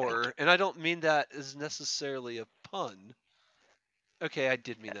sour, and I don't mean that as necessarily a pun. Okay, I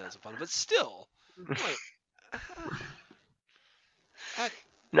did mean that as a pun, but still, I'm like, I,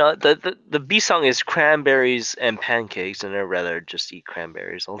 No, the B song is cranberries and pancakes, and I'd rather just eat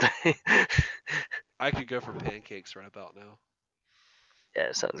cranberries all day. I could go for pancakes right about now.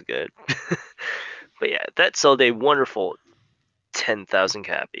 Yeah, sounds good. But yeah, that sold a wonderful 10,000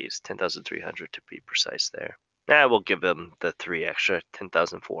 copies, 10,300 to be precise. There, I will give them the 3 extra,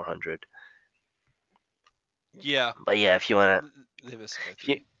 10,400. Yeah, But yeah, if you wanna, they missed it by if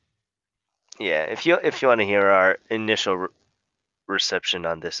you, 3. yeah, if you wanna hear our initial reception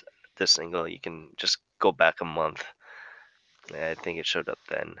on this single, you can just go back a month. I think it showed up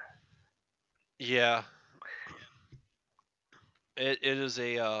then. Yeah, it is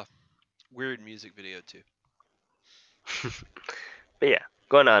a weird music video too. But yeah,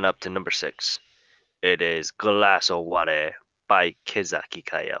 going on up to number 6. It is Glass Oware by Kezaki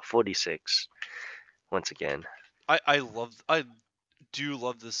Kaya, 46. Once again. I do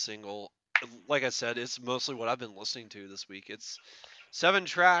love this single. Like I said, it's mostly what I've been listening to this week. It's 7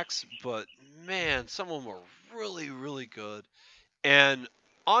 tracks, but man, some of them are really, really good. And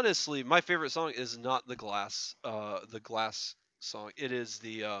honestly, my favorite song is not the Glass song. It is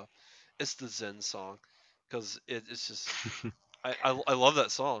it's the Zen song, because it's just I love that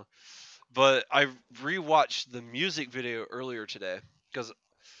song. But I rewatched the music video earlier today because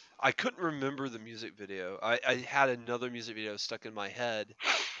I couldn't remember the music video. I had another music video stuck in my head,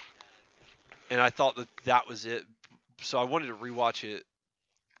 and I thought that was it. So I wanted to rewatch it.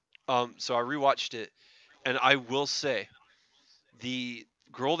 So I rewatched it, and I will say, the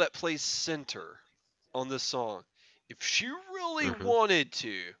girl that plays center on this song, if she really Hmm. wanted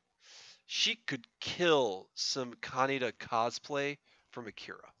to, she could kill some Kaneda cosplay from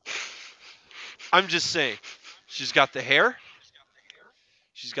Akira. I'm just saying, she's got the hair,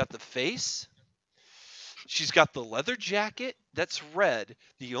 she's got the face, she's got the leather jacket that's red.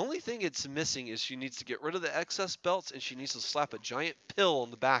 The only thing it's missing is she needs to get rid of the excess belts and she needs to slap a giant pill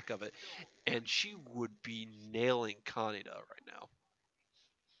on the back of it. And she would be nailing Kaneda right now.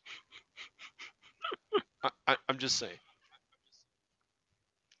 I'm just saying.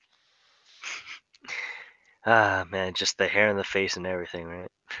 Ah, man, just the hair and the face and everything,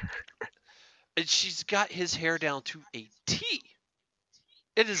 right? And she's got his hair down to a T.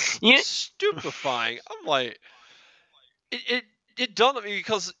 It is Yeah. stupefying. I'm like, it dawned on me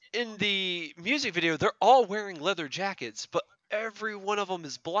because in the music video they're all wearing leather jackets, but every one of them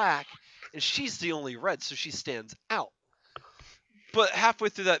is black, and she's the only red, so she stands out. But halfway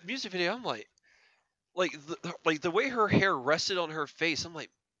through that music video, I'm like the way her hair rested on her face, I'm like,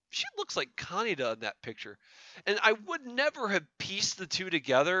 she looks like Kaneda in that picture. And I would never have pieced the two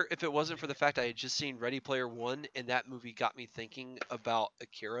together if it wasn't for the fact I had just seen Ready Player One, and that movie got me thinking about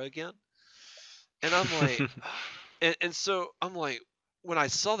Akira again. And I'm like, and so I'm like, when I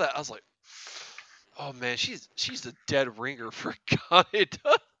saw that, I was like, oh man, she's a dead ringer for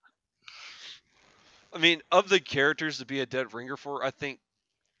Kaneda. I mean, of the characters to be a dead ringer for, I think,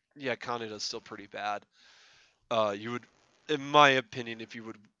 yeah, Kaneda's still pretty bad. You would, in my opinion, if you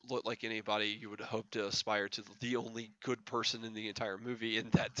would look like anybody, you would hope to aspire to the only good person in the entire movie,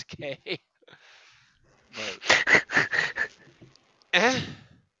 and that's Kay. But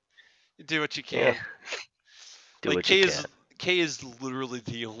you do what you Yeah, can. do Like what you can. Kay is literally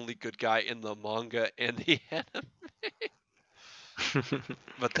the only good guy in the manga and the anime.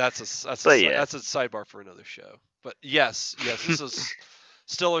 But But yeah, that's a sidebar for another show. But yes, this is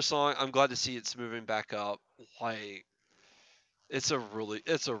stellar song. I'm glad to see it's moving back up. Like it's a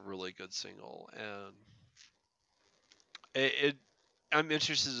really good single, and it I'm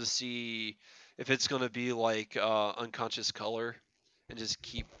interested to see if it's gonna be like Unconscious Color and just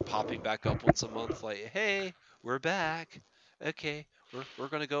keep popping back up once a month. Like, hey, we're back. Okay, we're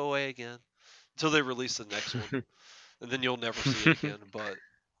gonna go away again until they release the next one, and then you'll never see it again. But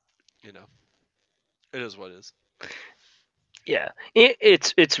you know, it is what it is. yeah,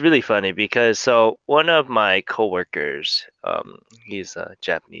 it's really funny because so one of my coworkers, he's a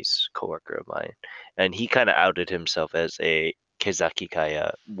Japanese coworker of mine, and he kind of outed himself as a Kezaki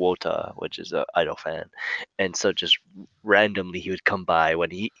Kaya Wota, which is a idol fan, and so just randomly he would come by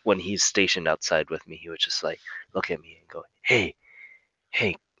when he's stationed outside with me, he would just like look at me and go, hey,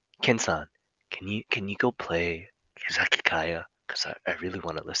 Ken-san, can you go play Kezaki Kaya? Because I really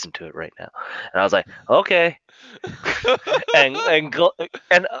want to listen to it right now. And I was like, okay. And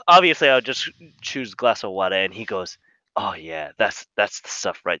obviously I'll just choose Glass of Water, and he goes, oh yeah, that's the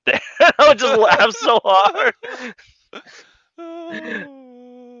stuff right there. I would just laugh so hard.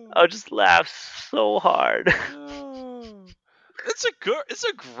 I would just laugh so hard. It's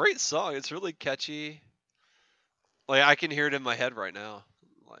a great song. It's really catchy. Like I can hear it in my head right now.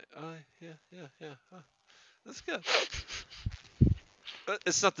 Like, yeah. That's good.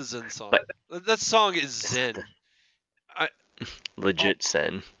 It's not the Zen song. But That song is Zen. I oh, legit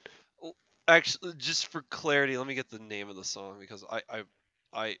Sen. actually, just for clarity, let me get the name of the song because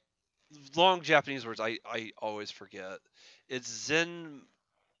I long Japanese words I always forget. It's Zen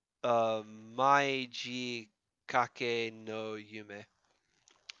Maiji Kake no Yume.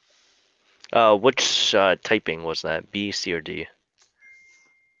 Which typing was that? B, C, or D?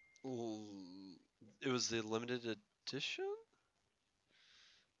 It was the limited edition.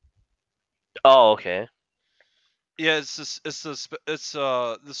 Oh, okay. Yeah, this was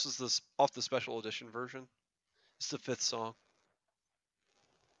this off the special edition version. It's the fifth song.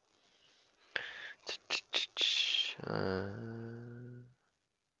 Uh,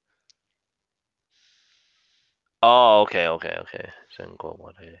 oh, okay. Sengo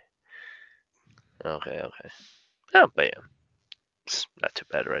Ware. Okay. Oh, but yeah, it's not too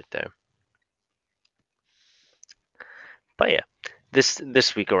bad right there. But yeah,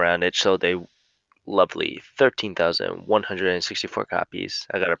 this week around it showed a lovely 13,164 copies.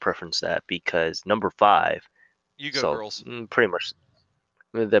 I gotta preference that because number 5 You go, sold girls. pretty much.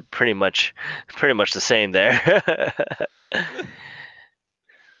 They're pretty much the same there.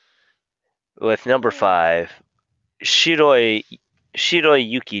 with number 5, Shiroi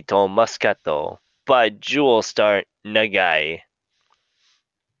Yuki to Muscato by Jewel Star Nagai.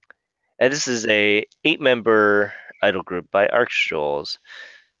 And this is a 8-member idol group by Arcjewels.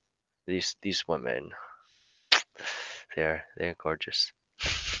 These women, they're gorgeous.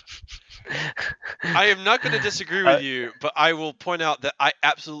 I am not going to disagree with you, but I will point out that I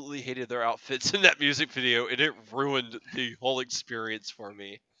absolutely hated their outfits in that music video, and it ruined the whole experience for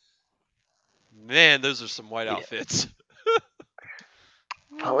me. Man, those are some white outfits.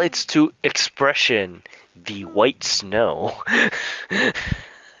 Well, it's to expression the white snow.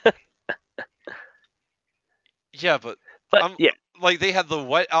 Yeah, but yeah, like they had the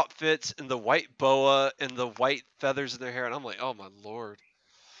white outfits and the white boa and the white feathers in their hair, and I'm like, oh my lord,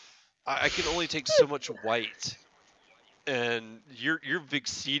 I can only take so much white, and you've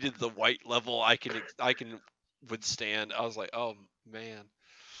exceeded the white level I can withstand. I was like, oh man.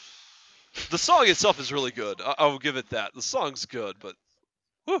 The song itself is really good. I will give it that. The song's good, but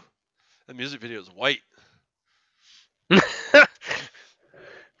whew, the music video is white. yeah.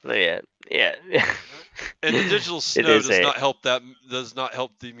 And the digital snow does not help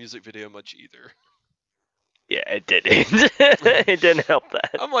the music video much either. Yeah, it didn't. It didn't help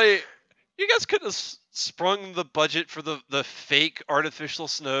that. I'm like, you guys could have sprung the budget for the fake artificial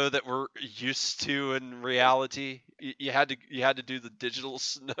snow that we're used to in reality. You had to do the digital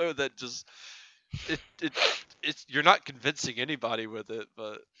snow that just it's you're not convincing anybody with it,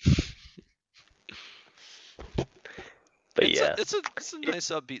 but it's a nice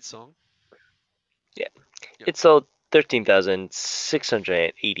upbeat song. Yeah. It sold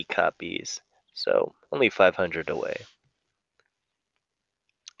 13,680 copies, so only 500 away.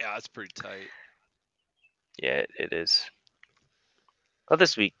 Yeah, it's pretty tight. Yeah, it is. Well,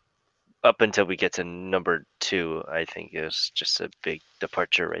 this week, up until we get to number 2, I think it was just a big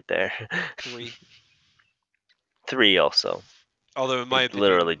departure right there. 3 also. Although in my opinion,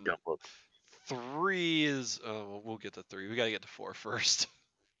 literally doubled. 3 is we'll get to 3. We got to get to 4 first.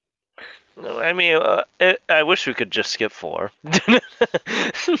 I mean, I wish we could just skip 4.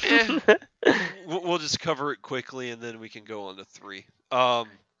 We'll just cover it quickly and then we can go on to 3.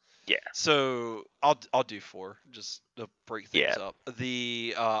 Yeah. So I'll do 4 just to break things up.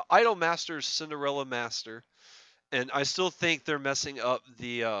 The Idol Masters Cinderella Master, and I still think they're messing up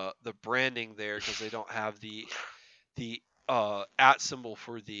the branding there because they don't have the at symbol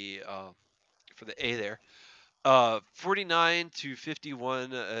for the A there. 49 to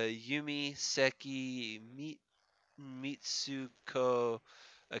 51, Yumi Seki Mitsuko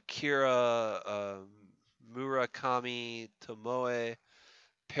Akira Murakami Tomoe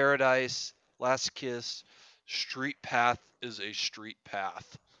Paradise Last Kiss Street Path is a Street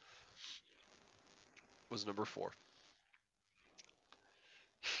Path was number 4.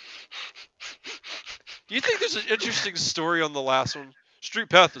 Do you think there's an interesting story on the last one? Street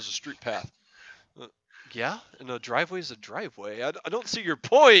Path is a street path. Yeah, and a driveway is a driveway. I don't see your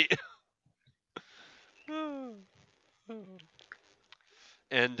point.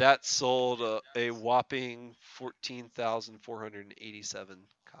 And that sold a whopping 14,487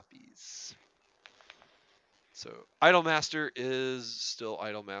 copies. So Idolmaster is still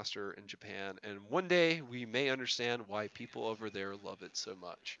Idolmaster in Japan, and one day we may understand why people over there love it so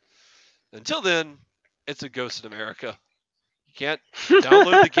much. Until then, it's a ghost in America. You can't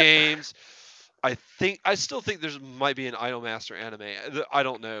download the games. I still think there might be an Idolmaster anime. I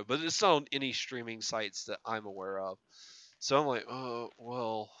don't know, but it's not on any streaming sites that I'm aware of. So I'm like, oh,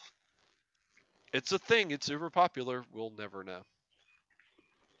 well, it's a thing. It's super popular. We'll never know.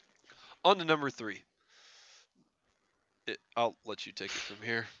 On to number 3. I'll let you take it from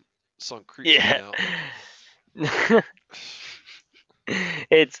here. Song creeps me out.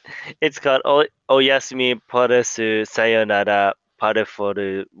 It's called Oyasumi Poresu Sayonara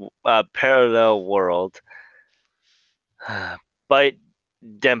Pareforu Parallel World by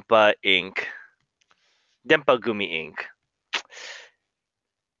Denpa Inc. Denpa Gumi Inc.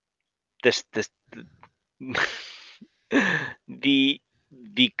 The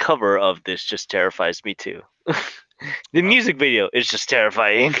cover of this just terrifies me too. The music video is just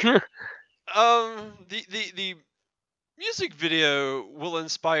terrifying. The music video will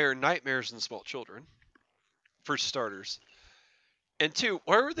inspire nightmares in small children, for starters. And 2,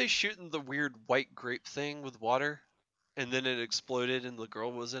 why were they shooting the weird white grape thing with water? And then it exploded and the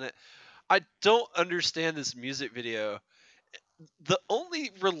girl was in it. I don't understand this music video. The only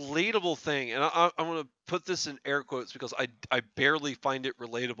relatable thing, and I want to put this in air quotes because I barely find it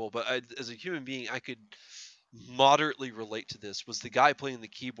relatable, but as a human being, I could moderately relate to this, was the guy playing the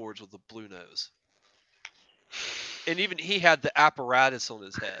keyboards with the blue nose. And even he had the apparatus on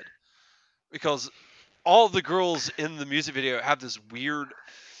his head. because all the girls in the music video have this weird.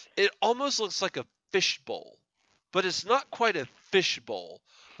 It almost looks like a fishbowl, but it's not quite a fishbowl.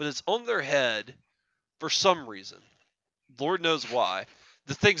 But it's on their head for some reason. Lord knows why.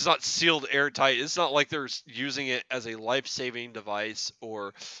 The thing's not sealed airtight. It's not like they're using it as a life-saving device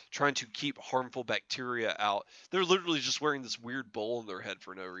or trying to keep harmful bacteria out. They're literally just wearing this weird bowl on their head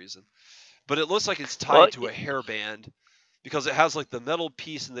for no reason. But it looks like it's Well, tied to a hairband because it has like the metal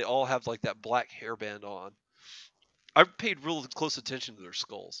piece and they all have like that black hairband on. I've paid real close attention to their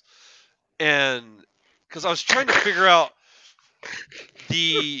skulls. And because I was trying to figure out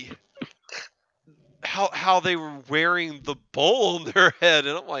the how they were wearing the bowl on their head,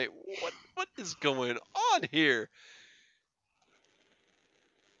 and I'm like, what is going on here?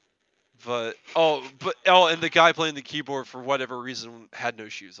 But and the guy playing the keyboard for whatever reason had no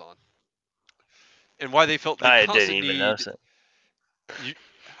shoes on, and why they felt the I didn't constant even need. notice it.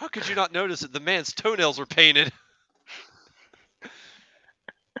 How could you not notice it? The man's toenails were painted.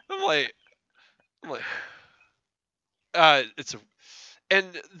 I'm like, I'm like, it's a. And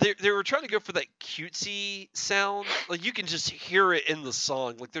they were trying to go for that cutesy sound. Like you can just hear it in the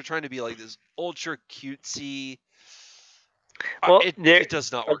song. Like they're trying to be like this ultra cutesy. Well, It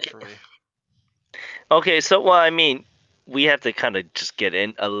does not work okay. for me. Okay, so well, I mean, we have to kind of just get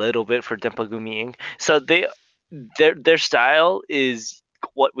in a little bit for Dempagumi Inc. So their style is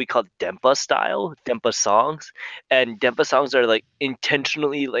what we call Dempa style, Dempa songs, and Dempa songs are like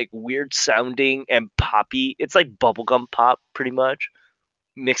intentionally like weird sounding and poppy. It's like bubblegum pop, pretty much,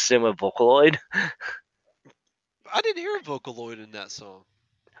 mixed in with Vocaloid. I didn't hear a Vocaloid in that song.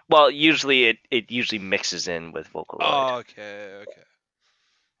 Well, usually it usually mixes in with Vocaloid. Oh, okay.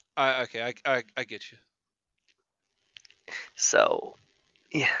 I get you. So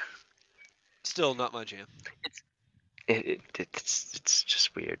yeah, Still not my jam. it's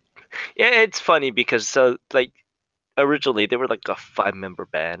just weird. Yeah, it's funny because so like originally they were like a 5-member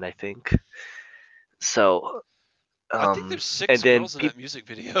band, I think. So I think there's and 6 then girls in that music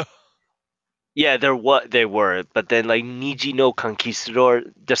video. yeah, they're what they were, but then like Niji no Conquistador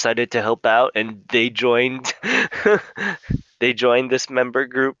decided to help out and they joined they joined this member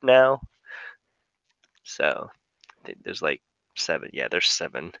group now. So there's like 7. Yeah, there's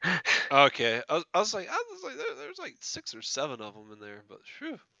 7. Okay, I was like there's like 6 or 7 of them in there, but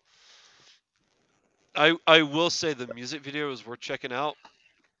phew. I will say the music video is worth checking out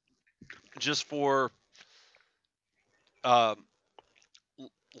just for um,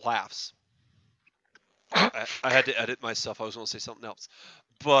 laughs. I had to edit myself. I was going to say something else,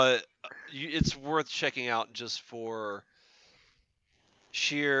 but it's worth checking out just for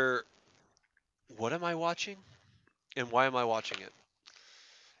sheer. What am I watching, and why am I watching it?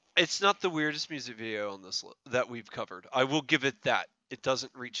 It's not the weirdest music video on this that we've covered. I will give it that. It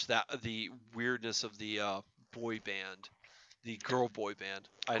doesn't reach the weirdness of the boy band, the girl boy band.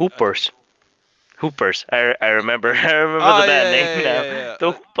 Hoopers. Hoopers. I remember. I remember Ah, the band name now. yeah.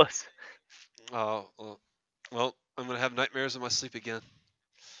 The Hoopers. Oh, well, I'm gonna have nightmares in my sleep again.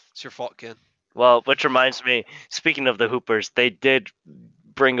 It's your fault, Ken. Well, which reminds me, speaking of the Hoopers, they did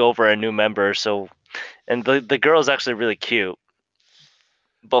bring over a new member, so and the girl's actually really cute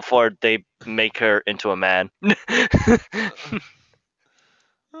before they make her into a man.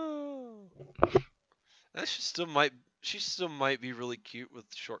 She still might be really cute with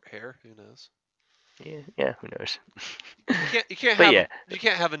short hair. Who knows? yeah, who knows? You can't But have yeah. you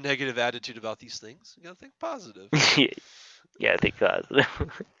can't have a negative attitude about these things. You gotta think positive. Yeah, I think positive.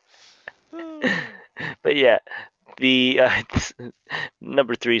 But yeah, the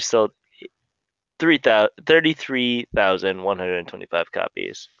number 3 sold 33,125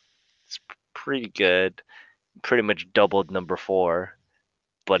 copies. It's pretty good. Pretty much doubled number 4,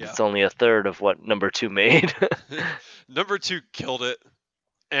 but Yeah. it's only a third of what number 2 made. Number 2 killed it,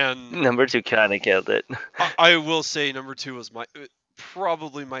 and Number 2 kind of killed it. I will say number 2 was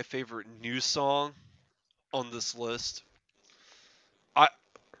probably my favorite new song on this list.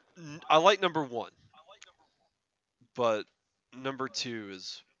 I like number 1, but number 2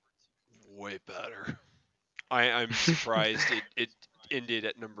 is way better. I'm surprised it ended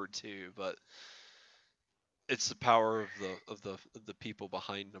at number 2, but it's the power of the people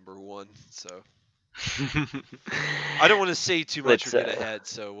behind number 1. So I don't want to say too much or get ahead,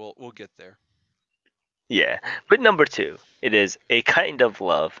 so we'll get there. Yeah, but number 2, it is A Kind of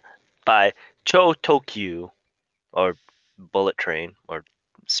Love by Cho Tokyu, or Bullet Train, or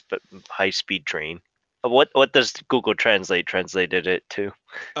High Speed Train. What does Google translated it to?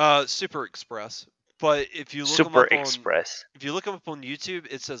 Super Express. But if you look Super Express. if you look them up on YouTube,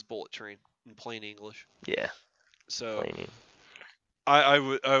 it says Bullet Train in plain English. Yeah. So I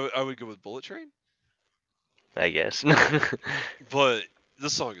would go with Bullet Train, I guess. but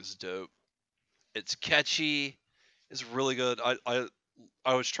this song is dope. It's catchy. It's really good.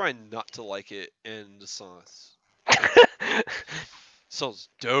 I was trying not to like it, and the song's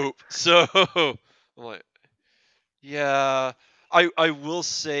dope. So I'm like, yeah. I will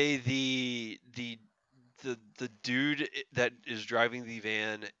say the dude that is driving the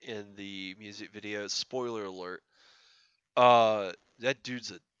van in the music video. Spoiler alert. That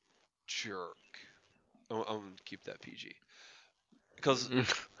dude's a jerk. I'm gonna keep that PG because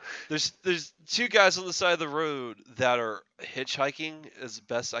there's two guys on the side of the road that are hitchhiking, as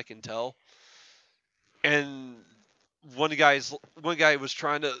best I can tell, and one guy was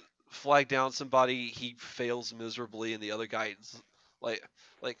trying to flag down somebody. He fails miserably, and the other guy's like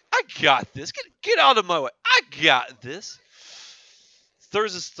like I got this. Get out of my way. I got this.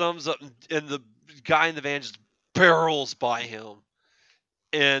 Throws his thumbs up, and the guy in the van just barrels by him,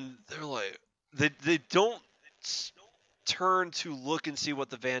 and they're like they don't turn to look and see what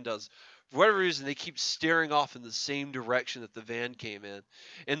the van does. For whatever reason, they keep staring off in the same direction that the van came in,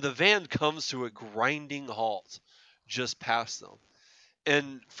 and the van comes to a grinding halt just past them.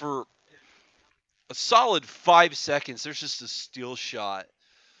 And for a solid 5 seconds, there's just a still shot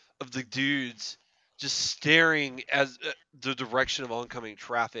of the dudes just staring as the direction of oncoming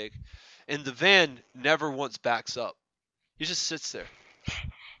traffic, and the van never once backs up. He just sits there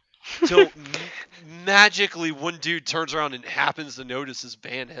till magically one dude turns around and happens to notice his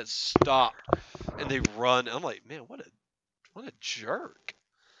van has stopped, and they run. I'm like, man, what a jerk!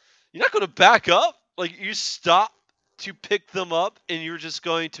 You're not going to back up. Like you stop to pick them up, and you're just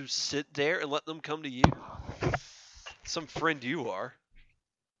going to sit there and let them come to you. Some friend you are.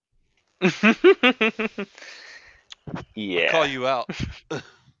 I'll call Yeah, you out.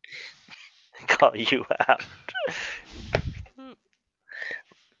 call you out.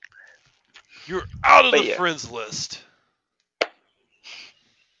 You're out of But the yeah, friends list.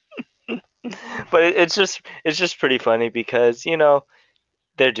 but it's just pretty funny because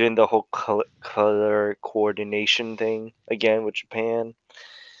they're doing the whole color coordination thing again with Japan.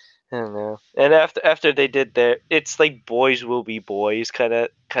 I don't know. And after they did their, it's like boys will be boys kind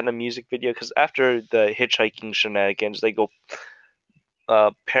of music video. Because after the hitchhiking shenanigans, they go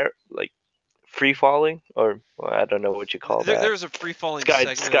like free falling, or well, I don't know what you call that. There's a free falling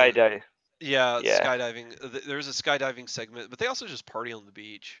segment. Skydive. Yeah, Yeah. skydiving. There's a skydiving segment, but they also just party on the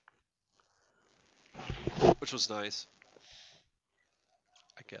beach, which was nice,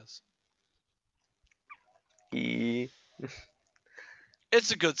 I guess. E-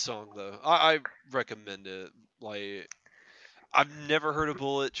 It's a good song though. I recommend it. Like I've never heard a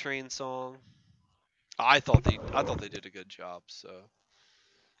Bullet Train song. I thought they did a good job, so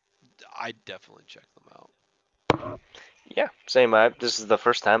I definitely check them out. Yeah, same. This is the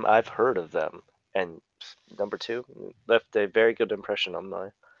first time I've heard of them, and number two left a very good impression on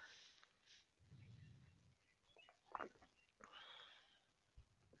mine.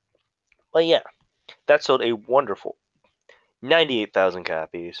 But yeah, that sold a wonderful 98,000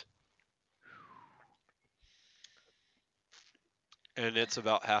 copies. And it's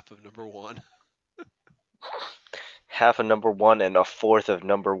about half of number one. Half of number one and a fourth of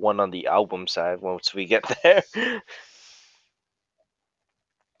number one on the album side once we get there.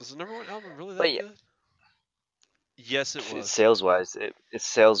 Was the number one album really But that yeah, good? Yes, it was. sales wise,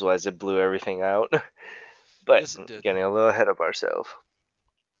 it blew everything out. But Yes, it did. getting a little ahead of ourselves.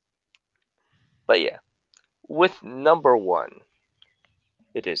 But yeah, with number one,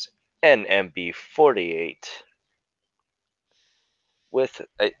 it is NMB48. With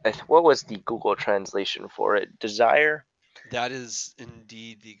what was the Google translation for it? Desire. That is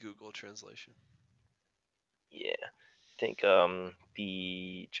indeed the Google translation. Yeah, I think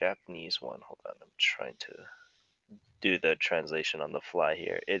the Japanese one. Hold on, I'm trying to do the translation on the fly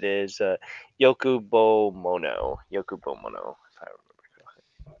here. It is Yokubo Mono. Yokubo Mono, if I remember correctly.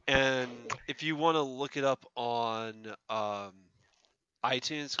 And if you want to look it up on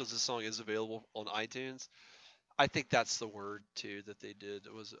iTunes, because this song is available on iTunes, I think that's the word too that they did.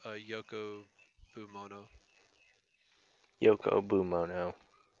 It was Yoko Bumono. Yoko Bumono.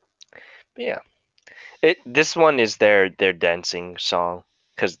 But yeah, this one is their dancing song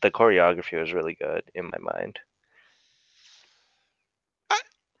because the choreography was really good in my mind. I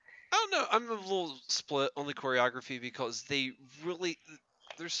I don't know. I'm a little split on the choreography because they really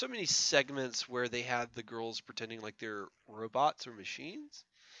there's so many segments where they had the girls pretending like they're robots or machines,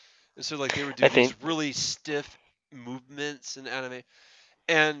 and so like they would do I think these really stiff movements in anime,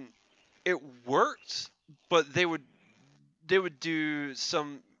 and it worked, but they would do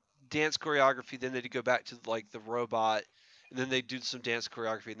some dance choreography, then they'd go back to like the robot, and then they do some dance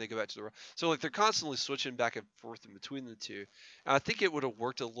choreography, and they go back to the. So like they're constantly switching back and forth in between the two. And I think it would have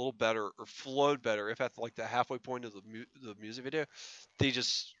worked a little better or flowed better if at like the halfway point of the music video, they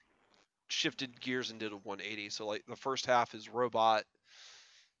just shifted gears and did a 180. So like the first half is robot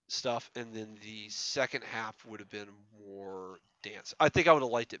stuff, and then the second half would have been more dance. I think I would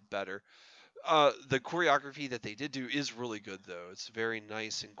have liked it better. The choreography that they did do is really good though. It's very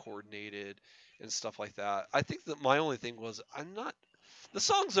nice and coordinated and stuff like that. I think that my only thing was I'm not. The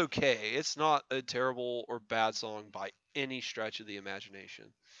song's okay. It's not a terrible or bad song by any stretch of the imagination,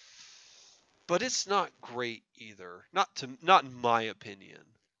 but it's not great either. Not in my opinion.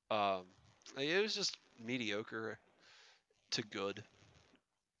 Um, it was just mediocre to good.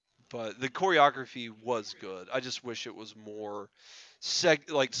 But the choreography was good. I just wish it was more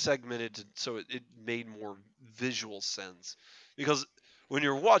segmented so it made more visual sense. Because when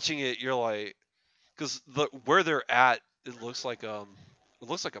you're watching it, you're like, because where they're at, it looks like a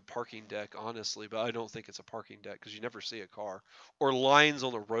parking deck, honestly, but I don't think it's a parking deck because you never see a car or lines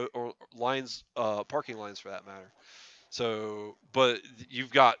on the road or lines, parking lines for that matter. So, but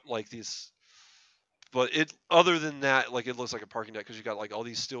you've got like these but it other than that, like it looks like a parking deck because you got like all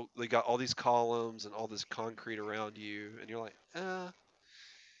these still they got all these columns and all this concrete around you, and you're like,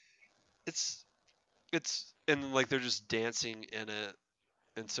 it's and like they're just dancing in it,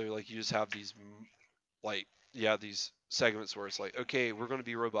 and so like you just have these like yeah these segments where it's like okay we're going to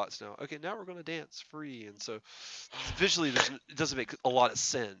be robots now, okay now we're going to dance free, and so visually it doesn't make a lot of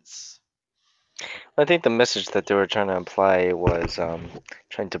sense. I think the message that they were trying to imply was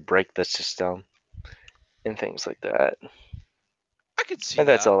trying to break the system and things like that. I could see And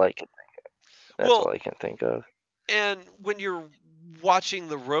that's that. all I can. That's Well, all I can think of. and when you're watching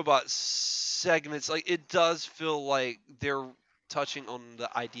the robot segments, like it does feel like they're touching on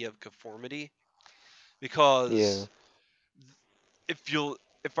the idea of conformity Yeah. because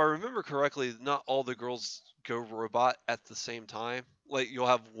if I remember correctly, not all the girls go robot at the same time. Like you'll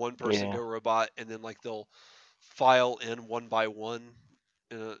have one person Yeah. go robot and then like they'll file in one by one,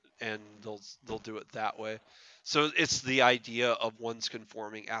 and they'll do it that way. So it's the idea of one's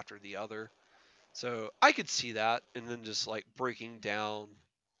conforming after the other. So I could see that, and then just like breaking down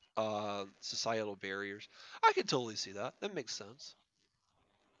societal barriers. I could totally see that. That makes sense.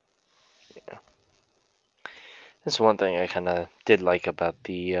 Yeah. That's one thing I kind of did like about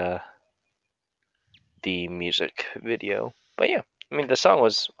the music video. But yeah, I mean the song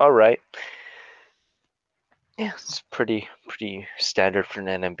was all right. Yeah, it's pretty standard for an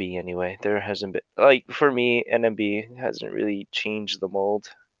NMB anyway. There hasn't been like for me, NMB hasn't really changed the mold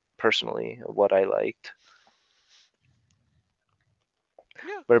personally of what I liked.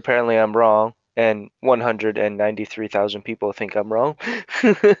 Yeah, But apparently I'm wrong, and 193,000 people think I'm wrong.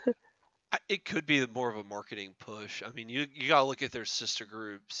 it could be more of a marketing push. I mean, you gotta look at their sister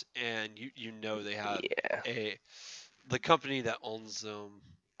groups, and you know they have Yeah, a the company that owns them.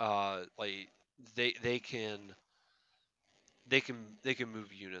 Like they can they can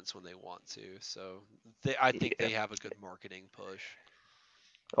move units when they want to. So I think yeah. they have a good marketing push.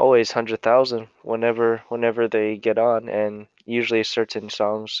 Always 100,000 whenever they get on, and usually certain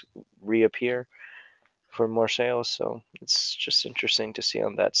songs reappear for more sales. So it's just interesting to see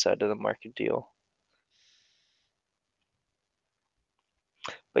on that side of the market deal.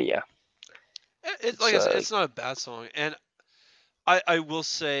 But yeah, it's Like I said, it's not a bad song, and I will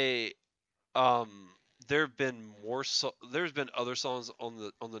say um there's been other songs on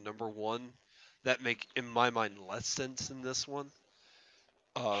the number one that make in my mind less sense than this one.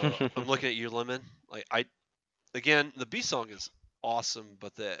 I'm looking at you, Lemon. Like again, the B song is awesome,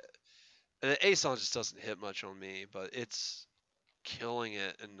 but the A song just doesn't hit much on me. But it's killing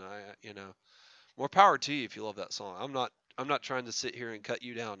it, and more power to you if you love that song. I'm not trying to sit here and cut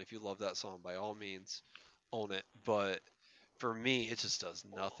you down if you love that song. By all means, own it. But for me, it just does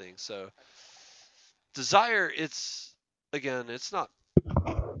nothing. So Desire, it's again, it's not.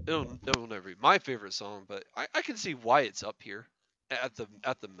 It'll never be my favorite song, but I can see why it's up here at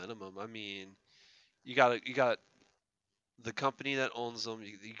the minimum. I mean, you got the company that owns them.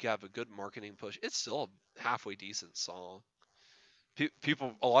 You have a good marketing push. It's still a halfway decent song.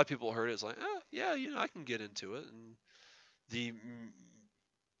 People, a lot of people heard it. It's like, yeah, I can get into it, and the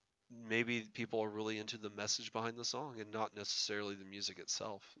maybe people are really into the message behind the song and not necessarily the music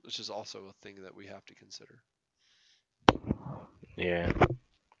itself, which is also a thing that we have to consider. yeah.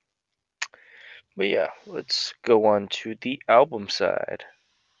 But yeah, let's go on to the album side.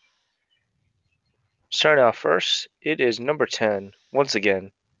 Starting off first, it is number 10. Once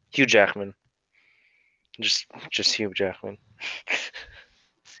again, Hugh Jackman. Just Hugh Jackman.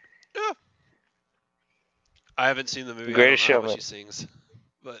 Yeah, I haven't seen the movie. I don't Greatest know how much Showman. he sings,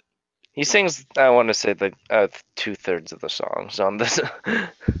 but He go on. sings, I want to say, like 2/3 of the songs on this.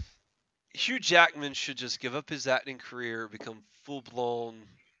 Hugh Jackman should just give up his acting career, become full-blown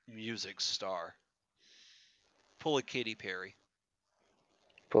music star. Pull a Katy Perry.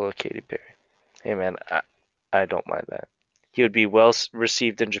 Pull a Katy Perry. Hey man, I don't mind that. He would be well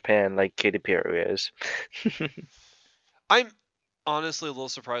received in Japan like Katy Perry is. I'm honestly a little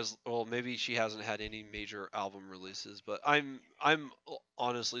surprised. Well, maybe she hasn't had any major album releases, but I'm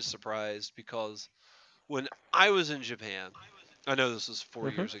honestly surprised because when I was in Japan, I know this was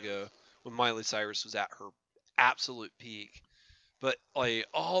 4 years ago when Miley Cyrus was at her absolute peak. But like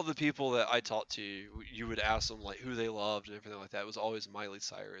all the people that I talked to, you would ask them like who they loved and everything like that. It was always Miley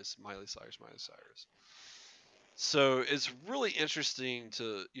Cyrus, Miley Cyrus, Miley Cyrus. So it's really interesting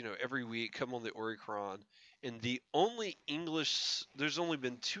to every week come on the Oricron, and there's only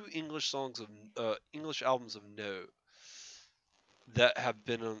been two English albums of note that have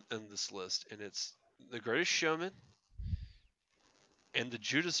been on this list, and it's The Greatest Showman and the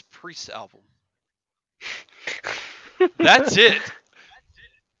Judas Priest album. That's it.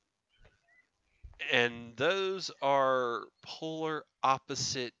 And those are polar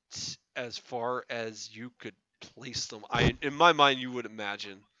opposites as far as you could place them. In my mind, you would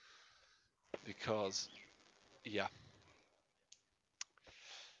imagine, because yeah.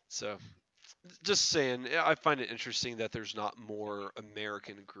 So just saying, I find it interesting that there's not more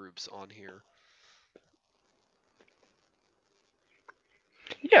American groups on here.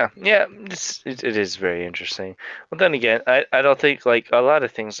 Yeah, it is very interesting. But then again, I don't think like a lot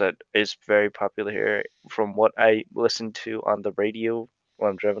of things that is very popular here from what I listen to on the radio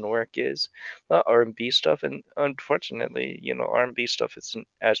when I'm driving to work is R&B stuff, and unfortunately, R&B stuff isn't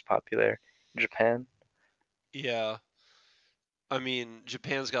as popular in Japan. Yeah, I mean,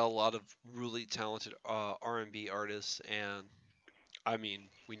 Japan's got a lot of really talented R&B artists, and I mean,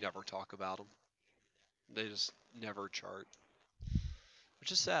 we never talk about them. They just never chart,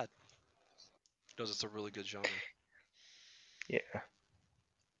 which is sad because it's a really good genre. Yeah,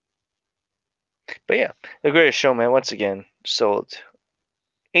 but yeah, The Greatest Showman once again sold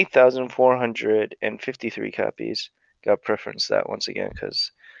 8,453 copies. Got preference that once again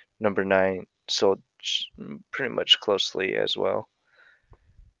because number 9 sold pretty much closely as well.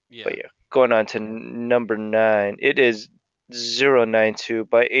 Yeah. But yeah, going on to number 9, it is 092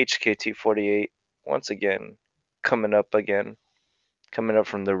 by HKT48. Once again, coming up again, coming up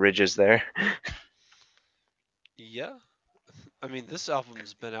from the ridges there. Yeah. I mean, this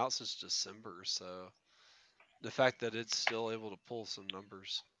album's been out since December, so the fact that it's still able to pull some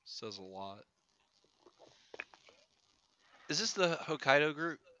numbers says a lot. Is this the Hokkaido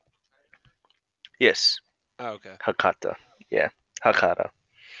group? Yes, Oh, okay. Hakata. Yeah, Hakata.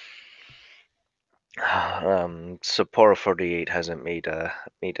 Sapporo 48 hasn't made a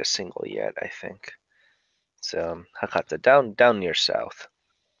single yet, I think. So Hakata down near south.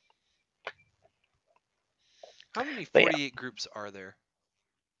 How many But yeah, 48 groups are there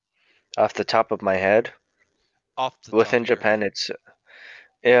off the top of my head, off the top within of your Japan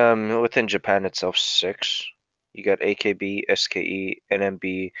head? within Japan itself 6. You got AKB, SKE,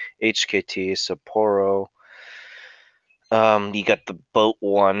 NMB, HKT, Sapporo. You got the boat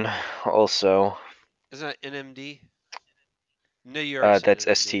one also. Isn't that NMD? No, you already said That's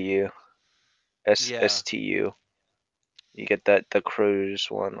NMD. STU. Yeah. SSTU. You get the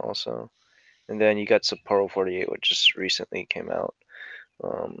cruise one also. And then you got Sapporo 48, which just recently came out.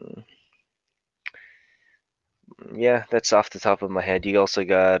 Um, yeah, that's off the top of my head. You also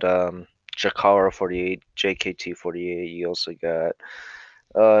got Jakara 48, JKT 48. You also got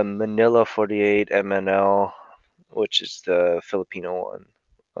Manila 48, MNL, which is the Filipino one.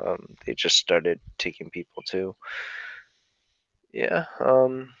 They just started taking people too. Yeah,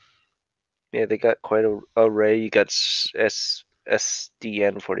 yeah, they got quite a array. You got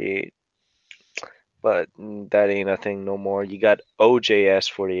SDN 48, but that ain't a thing no more. You got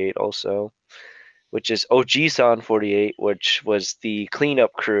OJS 48 also, which is Ojisan 48, which was the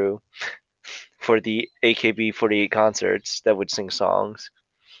cleanup crew for the AKB 48 concerts that would sing songs.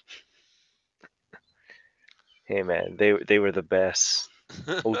 Hey man, they were the best.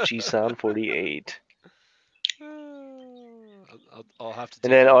 Ojisan 48. I'll have to And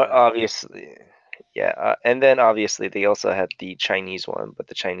take then your word on that. obviously, yeah, and then obviously they also had the Chinese one, but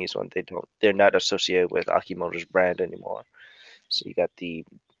the Chinese one they're not associated with Akimoto's brand anymore. So you got the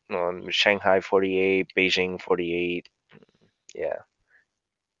Shanghai 48, Beijing 48. Yeah,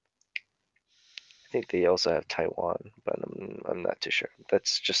 I think they also have Taiwan, but I'm not too sure.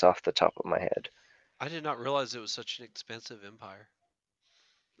 That's just off the top of my head. I did not realize it was such an expensive empire.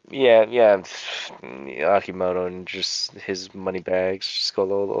 Yeah. Akimoto and just his money bags just go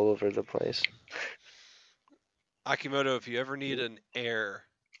all over the place. Akimoto, if you ever need an heir,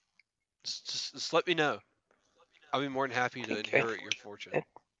 just let me know. I'll be more than happy I to think inherit your fortune. I,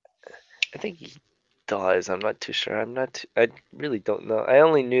 I think he does. I'm not too sure. I really don't know. I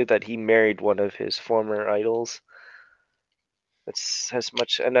only knew that he married one of his former idols. That's as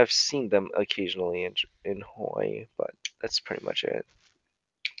much, and I've seen them occasionally in Hawaii, but that's pretty much it.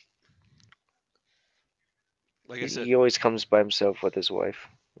 Like I said, He always comes by himself with his wife.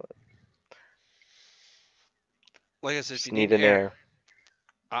 if Just you need need an an heir,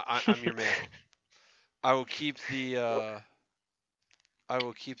 heir. I'm your man. I will keep the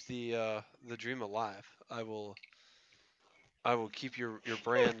dream alive. I will keep your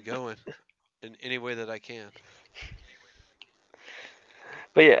brand going in any way that I can.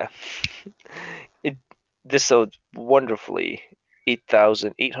 But yeah, it this sold wonderfully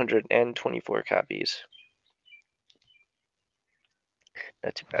 8,824 copies.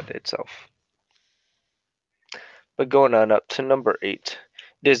 Not too bad itself. But going on up to number 8,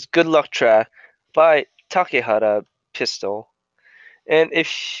 there's Good Luck Track by Takehata Pistol. And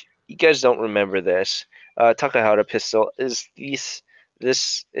if you guys don't remember this, Takehata Pistol is this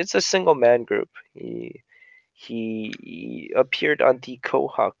it's a single man group. He appeared on the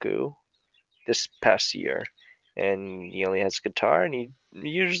Kohaku this past year, and he only has guitar, and he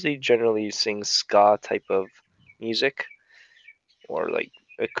usually generally sings ska type of music or like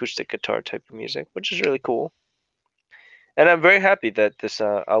acoustic guitar type of music, which is really cool. And I'm very happy that this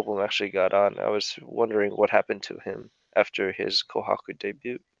album actually got on. I was wondering what happened to him after his Kohaku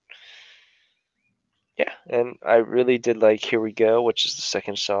debut. Yeah, and I really did like Here We Go, which is the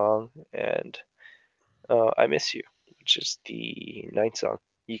second song, and I Miss You, which is the ninth song.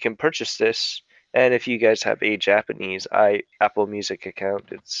 You can purchase this, and if you guys have a Japanese Apple Music account,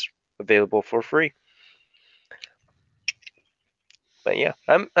 it's available for free. But yeah,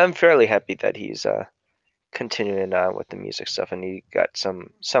 I'm fairly happy that he's continuing on with the music stuff, and he got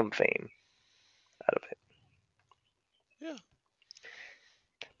some fame out of it. Yeah,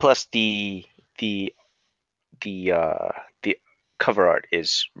 Plus the the uh the cover art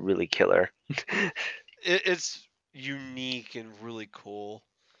is really killer. it's unique and really cool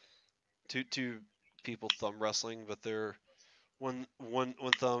to people thumb wrestling, but they're one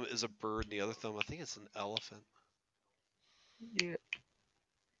thumb is a bird and the other thumb I think it's an elephant. Yeah,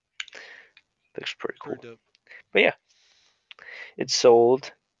 looks pretty Pretty cool. dope. But yeah, it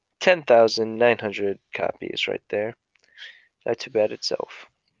sold 10,900 copies right there. Not too bad itself.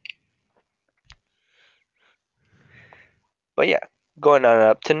 But yeah, going on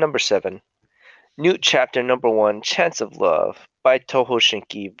up to number 7. New chapter number 1, Chance of Love by Toho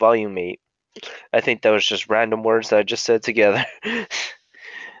Shinki, Volume 8. I think that was just random words that I just said together.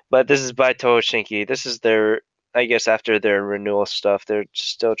 But this is by Toho Shinki. This is their, I guess, after their renewal stuff, they're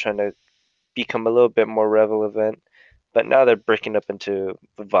still trying to become a little bit more relevant. But now they're breaking up into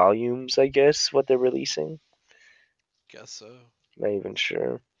volumes, I guess, what they're releasing. Guess so. Not even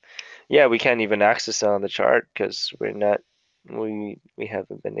sure. Yeah, we can't even access it on the chart because we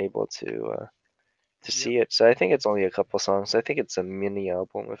haven't been able to Yep. see it. So I think it's only a couple songs. I think it's a mini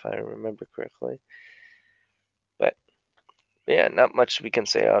album if I remember correctly. But yeah, not much we can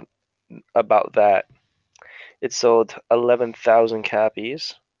say about that. It sold 11,000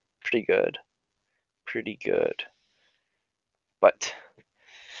 copies. Pretty good. Pretty good. But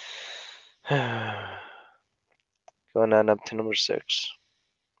going on up to number 6.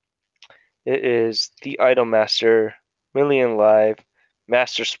 It is the Idolmaster Million Live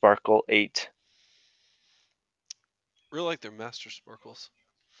Master Sparkle 8. Really like their master sparkles.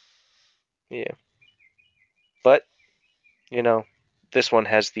 Yeah. But, you know, this one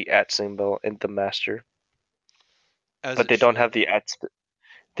has the at symbol in the master. As But it should. they don't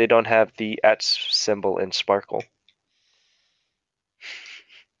have the at symbol in Sparkle.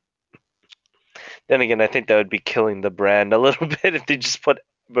 Then again, I think that would be killing the brand a little bit if they just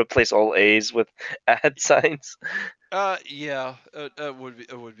replace all A's with at signs. Yeah, it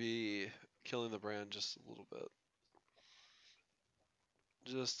would be killing the brand just a little bit.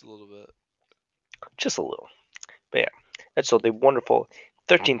 Just a little bit. Just a little. But yeah, that sold a wonderful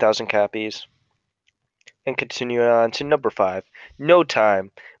 13,000 copies. And continuing on to number 5, No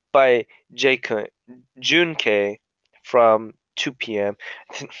Time by June K from 2 p.m.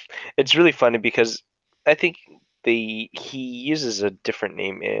 It's really funny because I think he uses a different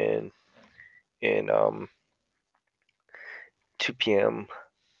name in 2 p.m.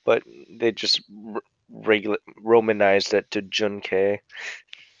 but they just romanized it to Jun K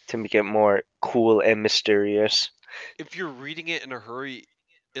to make it more cool and mysterious. If you're reading it in a hurry,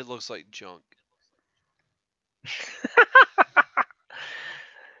 It looks like junk.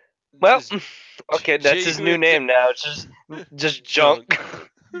 Well, Just okay, that's his new J-U-N name now. It's just junk.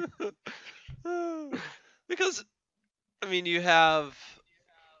 junk. Because I mean, you have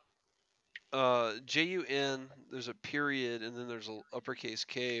JUN. There's a period, and then there's a uppercase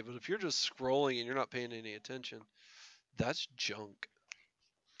K. But if you're just scrolling and you're not paying any attention, that's junk.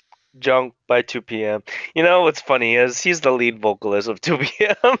 Junk by 2 p.m. You know what's funny is he's the lead vocalist of 2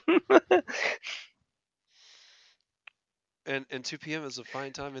 p.m. And 2 p.m. is a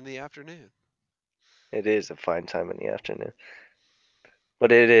fine time in the afternoon. It is a fine time in the afternoon,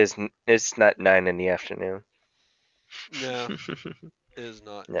 but it's not 9 in the afternoon. No, it is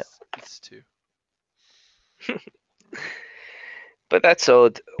not. No, It's 2. but that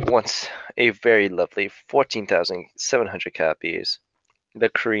sold once a very lovely 14,700 copies. The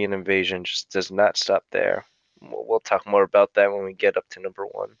Korean invasion just does not stop there. We'll talk more about that when we get up to number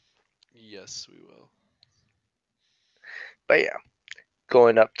 1. Yes, we will. But yeah,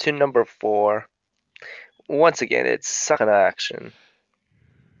 going up to number 4. Once again, it's Sakana Action.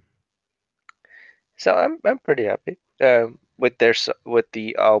 So I'm pretty happy with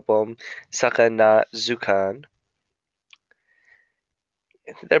the album Sakana Zukan.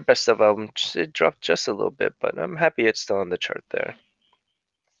 Their best of album, it dropped just a little bit, but I'm happy it's still on the chart there.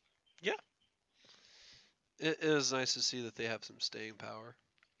 Yeah, it is nice to see that they have some staying power.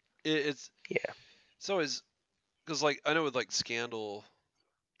 It's Yeah, it's always because like I know with like Scandal,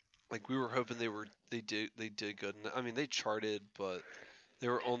 like we were hoping they did good. And I mean they charted, but they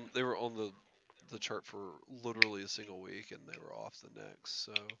were on the chart for literally a single week, and they were off the next.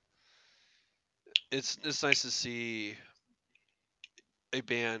 So it's nice to see a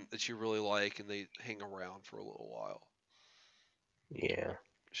band that you really like and they hang around for a little while. yeah,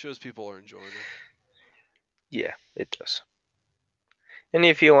 Shows people are enjoying them. yeah, it does. And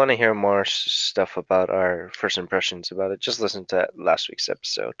if you want to hear more stuff about our first impressions about it, just listen to last week's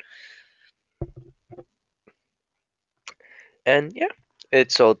episode. And yeah,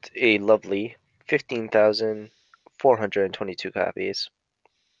 it sold a lovely 15,422 copies.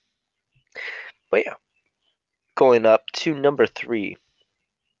 But yeah, going up to number 3,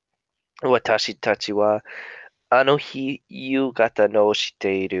 Watashi Tachi wa Anohi Yugata no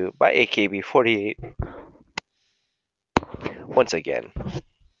Shiteiru by AKB48. Once again.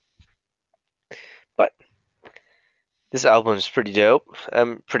 But this album is pretty dope.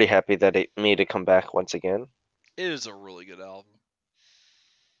 I'm pretty happy that it made it come back once again. It is a really good album.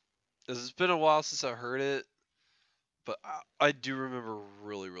 It's been a while since I heard it, but I do remember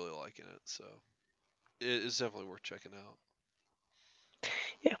really, really liking it. So it is definitely worth checking out.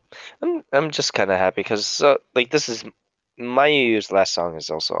 Yeah, I'm just kind of happy because like this is Mayu's last song is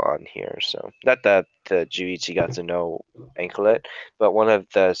also on here. So not that the Juichi got to know Anklet, but one of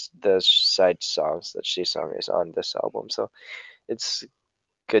the side songs that she sung is on this album. So it's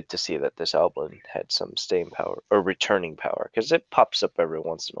good to see that this album had some staying power or returning power because it pops up every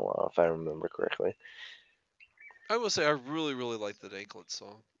once in a while if I remember correctly. I will say I really, really like that Anklet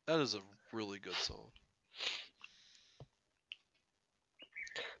song. That is a really good song.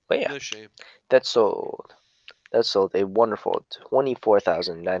 But yeah, No shame. that sold that sold a wonderful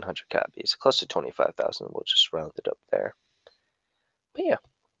 24,900 copies, close to 25,000. We'll just round it up there. But yeah,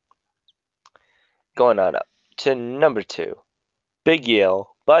 going on up to number 2, Big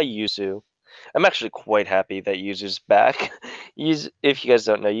Yale by Yuzu. I'm actually quite happy that Yuzu's back. If you guys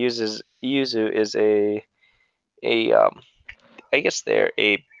don't know, Yuzu is a I guess they're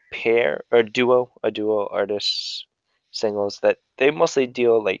a pair or a duo artists singles that they mostly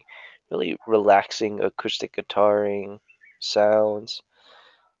deal like really relaxing acoustic guitaring sounds.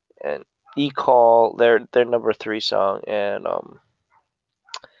 And E-Call, their number 3 song, and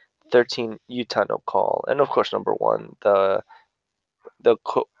 13 Utah No Call, and of course number 1, the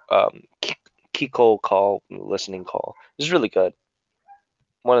Kiko Call, listening call, is really good.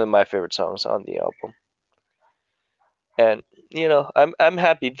 One of my favorite songs on the album. And I'm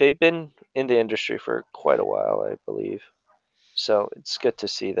happy they've been in the industry for quite a while, I believe. So it's good to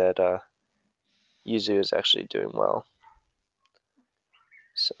see that Yuzu is actually doing well.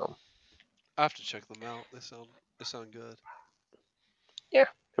 So I have to check them out. They sound good. yeah,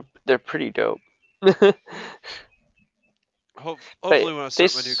 they're pretty dope. Hopefully, when I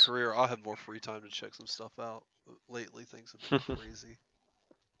start my new this career, I'll have more free time to check some stuff out. Lately, things have been crazy.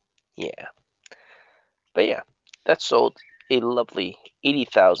 yeah, but yeah, that sold a lovely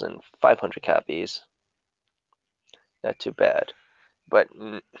 80,500 copies. Not too bad. But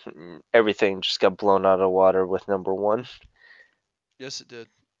everything just got blown out of the water with number 1 Yes, it did.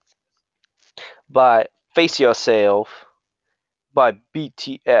 by Face Yourself by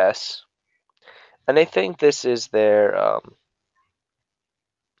BTS, and I think this is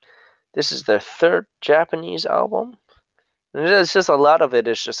their third Japanese album. And it's just a lot of it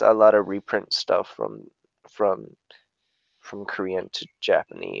is just a lot of reprint stuff from from Korean to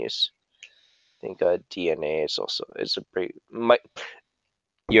Japanese. I think DNA is also is a great.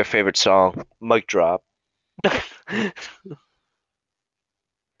 Your favorite song, Mic Drop.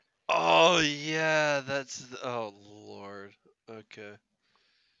 Oh yeah, oh Lord. Okay.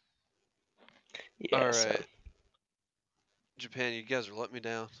 All Yeah, so right. Japan, you guys are letting me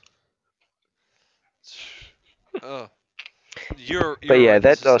down. Oh, but you're yeah, right. This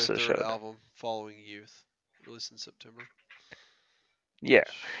that is their also third showed. album following Youth, released in September. Yeah,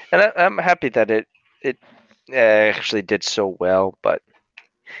 and I'm happy that it actually did so well. But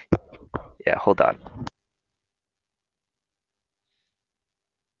yeah, hold on.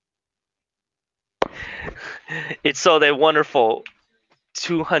 It sold a wonderful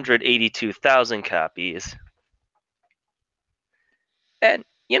 282,000 copies, and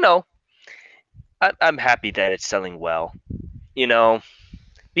I'm happy that it's selling well. You know,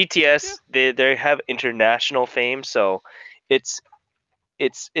 Yeah. BTS they have international fame, so it's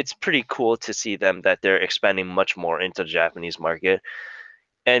it's pretty cool to see them that they're expanding much more into the Japanese market.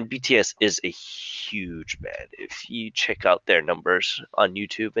 And BTS is a huge band. If you check out their numbers on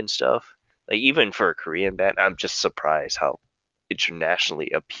YouTube and stuff, like even for a Korean band, I'm just surprised how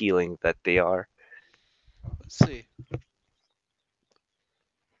internationally appealing that they are. Let's see.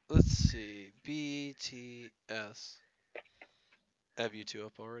 Let's see. BTS. I have you two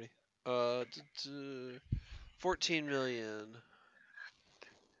up already. 14 million.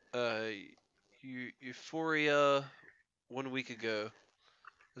 Uh, Euphoria 1 week ago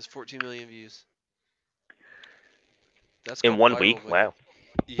has 14 million views. That's In going one viral, week, man. wow.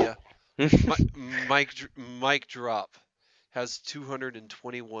 Yeah. Mic Drop has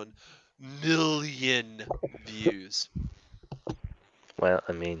 221 million views. Well,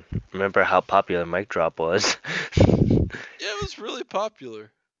 I mean, remember how popular Mic Drop was? It was really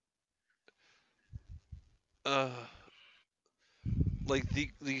popular. Uh, like the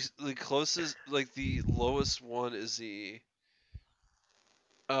closest, like the lowest one is the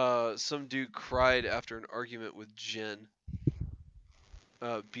some dude cried after an argument with Jin.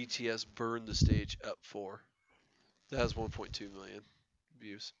 BTS burned the stage up 4. That has 1.2 million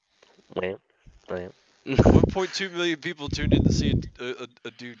views. Wait, wait. 1.2 million people tuned in to see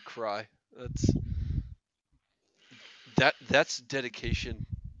a dude cry. That's dedication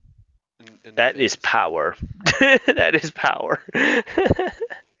and That is fans. power. That is power.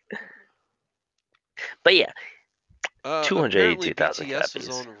 But yeah, Apparently 282,000 BTS was copies.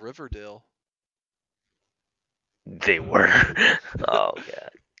 on Riverdale. They were. Oh, yeah.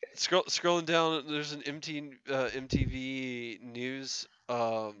 Scrolling down, there's an MTV news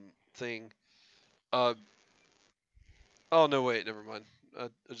thing. Uh, oh no, wait, never mind.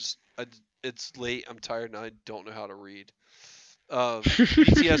 It's late. I'm tired and I don't know how to read.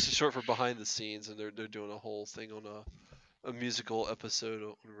 BTS is short for behind the scenes, and they're doing a whole thing on a musical episode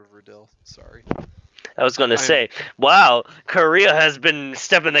on Riverdale. Sorry. I was gonna I'm say, wow, Korea has been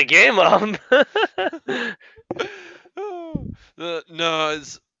stepping the game up. no,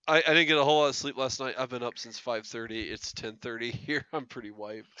 I didn't get a whole lot of sleep last night. I've been up since 5:30. It's 10:30 here. I'm pretty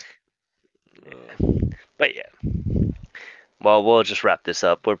wiped. But yeah, well, we'll just wrap this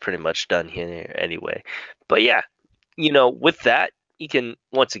up. We're pretty much done here anyway. But yeah, with that, you can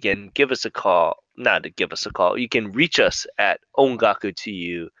once again give us a call. Not to give us a call. You can reach us at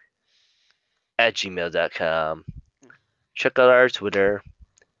ongaku2you@gmail.com. Check out our Twitter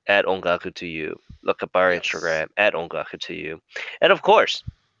at ongaku2you. Look up our Yes. Instagram at ongaku2you. And of course,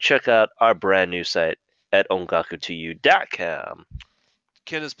 check out our brand new site at ongaku2you.com.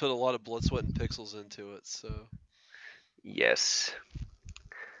 Ken has put a lot of blood, sweat, and pixels into it. So, Yes.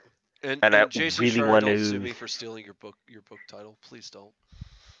 and And I and Jason really Schreier, want don't sue to. me for stealing your book title. Please don't.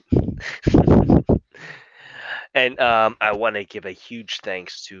 And I want to give a huge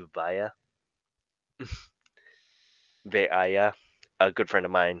thanks to Vaya, a good friend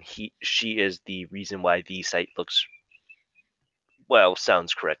of mine. She is the reason why the site looks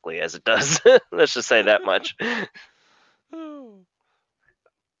sounds correctly as it does. Let's just say that much. Oh.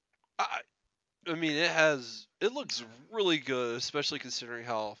 I I mean, it looks really good, especially considering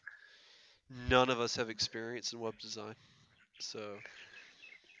how none of us have experience in web design. So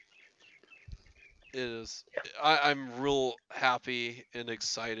it is. I'm real happy and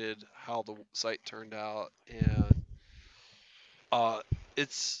excited how the site turned out, and uh,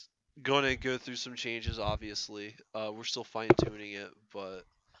 it's going to go through some changes. Obviously, we're still fine tuning it, but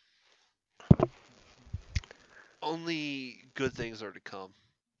only good things are to come,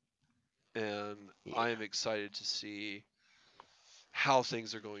 and Yeah. I am excited to see how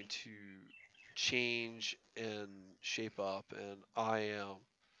things are going to change and shape up, and I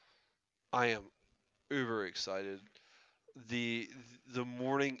am uber excited. The the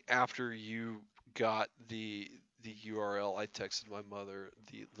morning after you got the URL, I texted my mother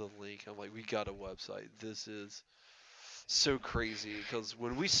the link. I'm like, we got a website. This is so crazy because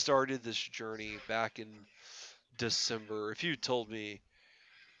when we started this journey back in December, if you told me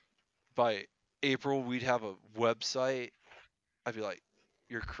by April we'd have a website, I'd be like,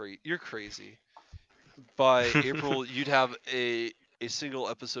 you're crazy. By April you'd have a single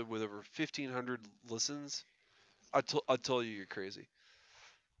episode with over 1,500 listens. I'd tell you you're crazy.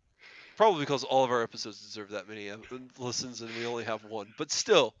 Probably because all of our episodes deserve that many listens and we only have one. But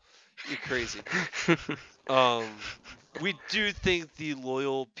still, you're crazy. Um, we do thank the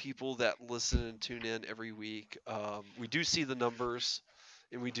loyal people that listen and tune in every week. We do see the numbers,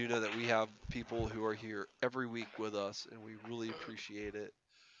 and we do know that we have people who are here every week with us, and we really appreciate it.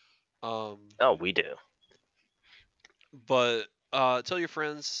 Um, Oh, we do. but tell your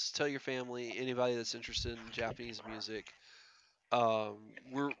friends, tell your family, anybody that's interested in Japanese music.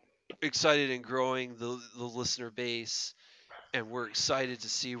 We're excited in growing the listener base, and we're excited to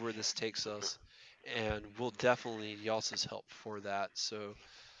see where this takes us. And we'll definitely need y'all's help for that. So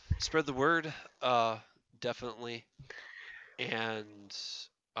spread the word, uh, definitely. And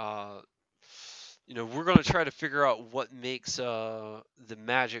uh, we're gonna try to figure out what makes the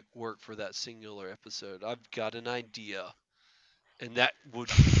magic work for that singular episode. I've got an idea, and that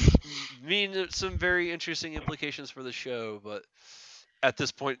would mean some very interesting implications for the show. But at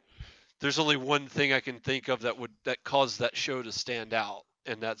this point, there's only one thing I can think of that caused that show to stand out,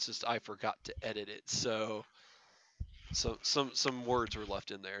 and that's just I forgot to edit it. So some words were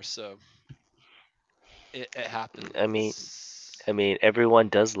left in there. So it I mean, happens. everyone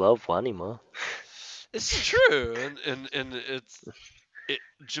does love Wanima. It's true, and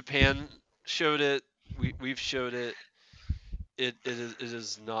Japan showed it. We've showed it. It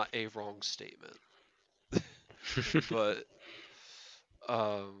is not a wrong statement, but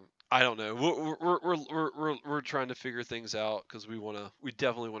I don't know. We're trying to figure things out because we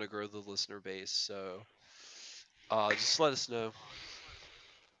definitely want to grow the listener base. So just let us know,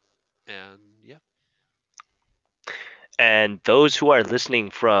 and yeah. And those who are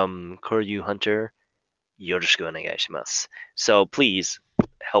listening from Koryu Hunter, yoroshiku onegaishimasu. So please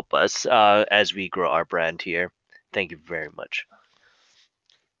help us as we grow our brand here. Thank you very much.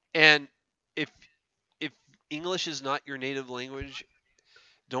 And if if English is not your native language,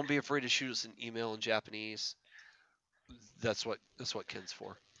 don't be afraid to shoot us an email in Japanese. That's what Ken's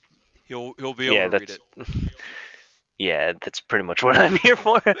for. He'll be able Yeah, to read that's it. yeah, that's pretty much what I'm here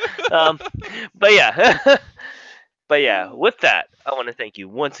for. Um, but yeah, but yeah. With that, I want to thank you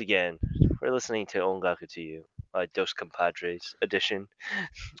once again for listening to Ongaku to You, Dos Compadres edition.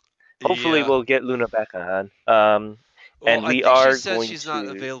 Hopefully, Yeah. we'll get Luna back on. Well, And I we think she are says going she's not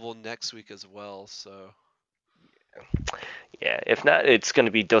to, available next week as well. So yeah. If not, it's going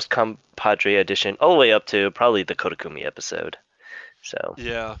to be Dos Compadre edition all the way up to probably the Kodakumi episode. So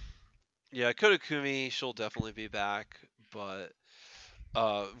yeah, yeah. Kodakumi, she'll definitely be back, but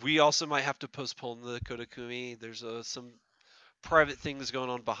we also might have to postpone the Kodakumi. There's some private things going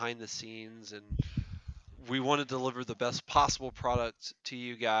on behind the scenes, and we want to deliver the best possible product to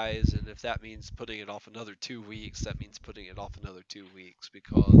you guys. And if that means putting it off another 2 weeks, that means putting it off another 2 weeks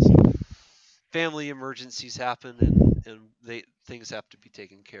because family emergencies happen and they things have to be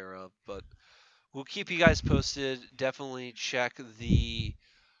taken care of. But we'll keep you guys posted. Definitely check the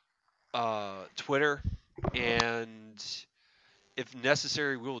Twitter, and if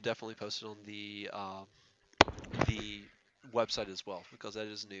necessary, we will definitely post it on the website as well because that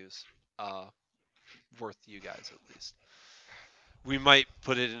is news uh, worth you guys at least. We might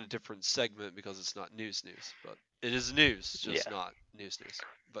put it in a different segment because it's not news, but it is news, yeah, just not news.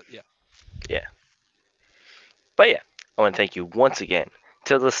 But yeah, yeah. But yeah, I want to thank you once again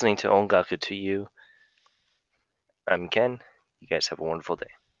to listening to Ongaku to You. I'm Ken. You guys have a wonderful day.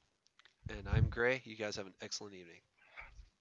 and I'm Gray. You guys have an excellent evening.